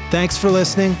 Thanks for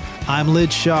listening. I'm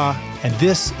Lid Shaw, and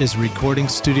this is Recording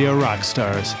Studio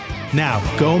Rockstars. Now,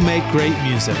 go make great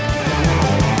music.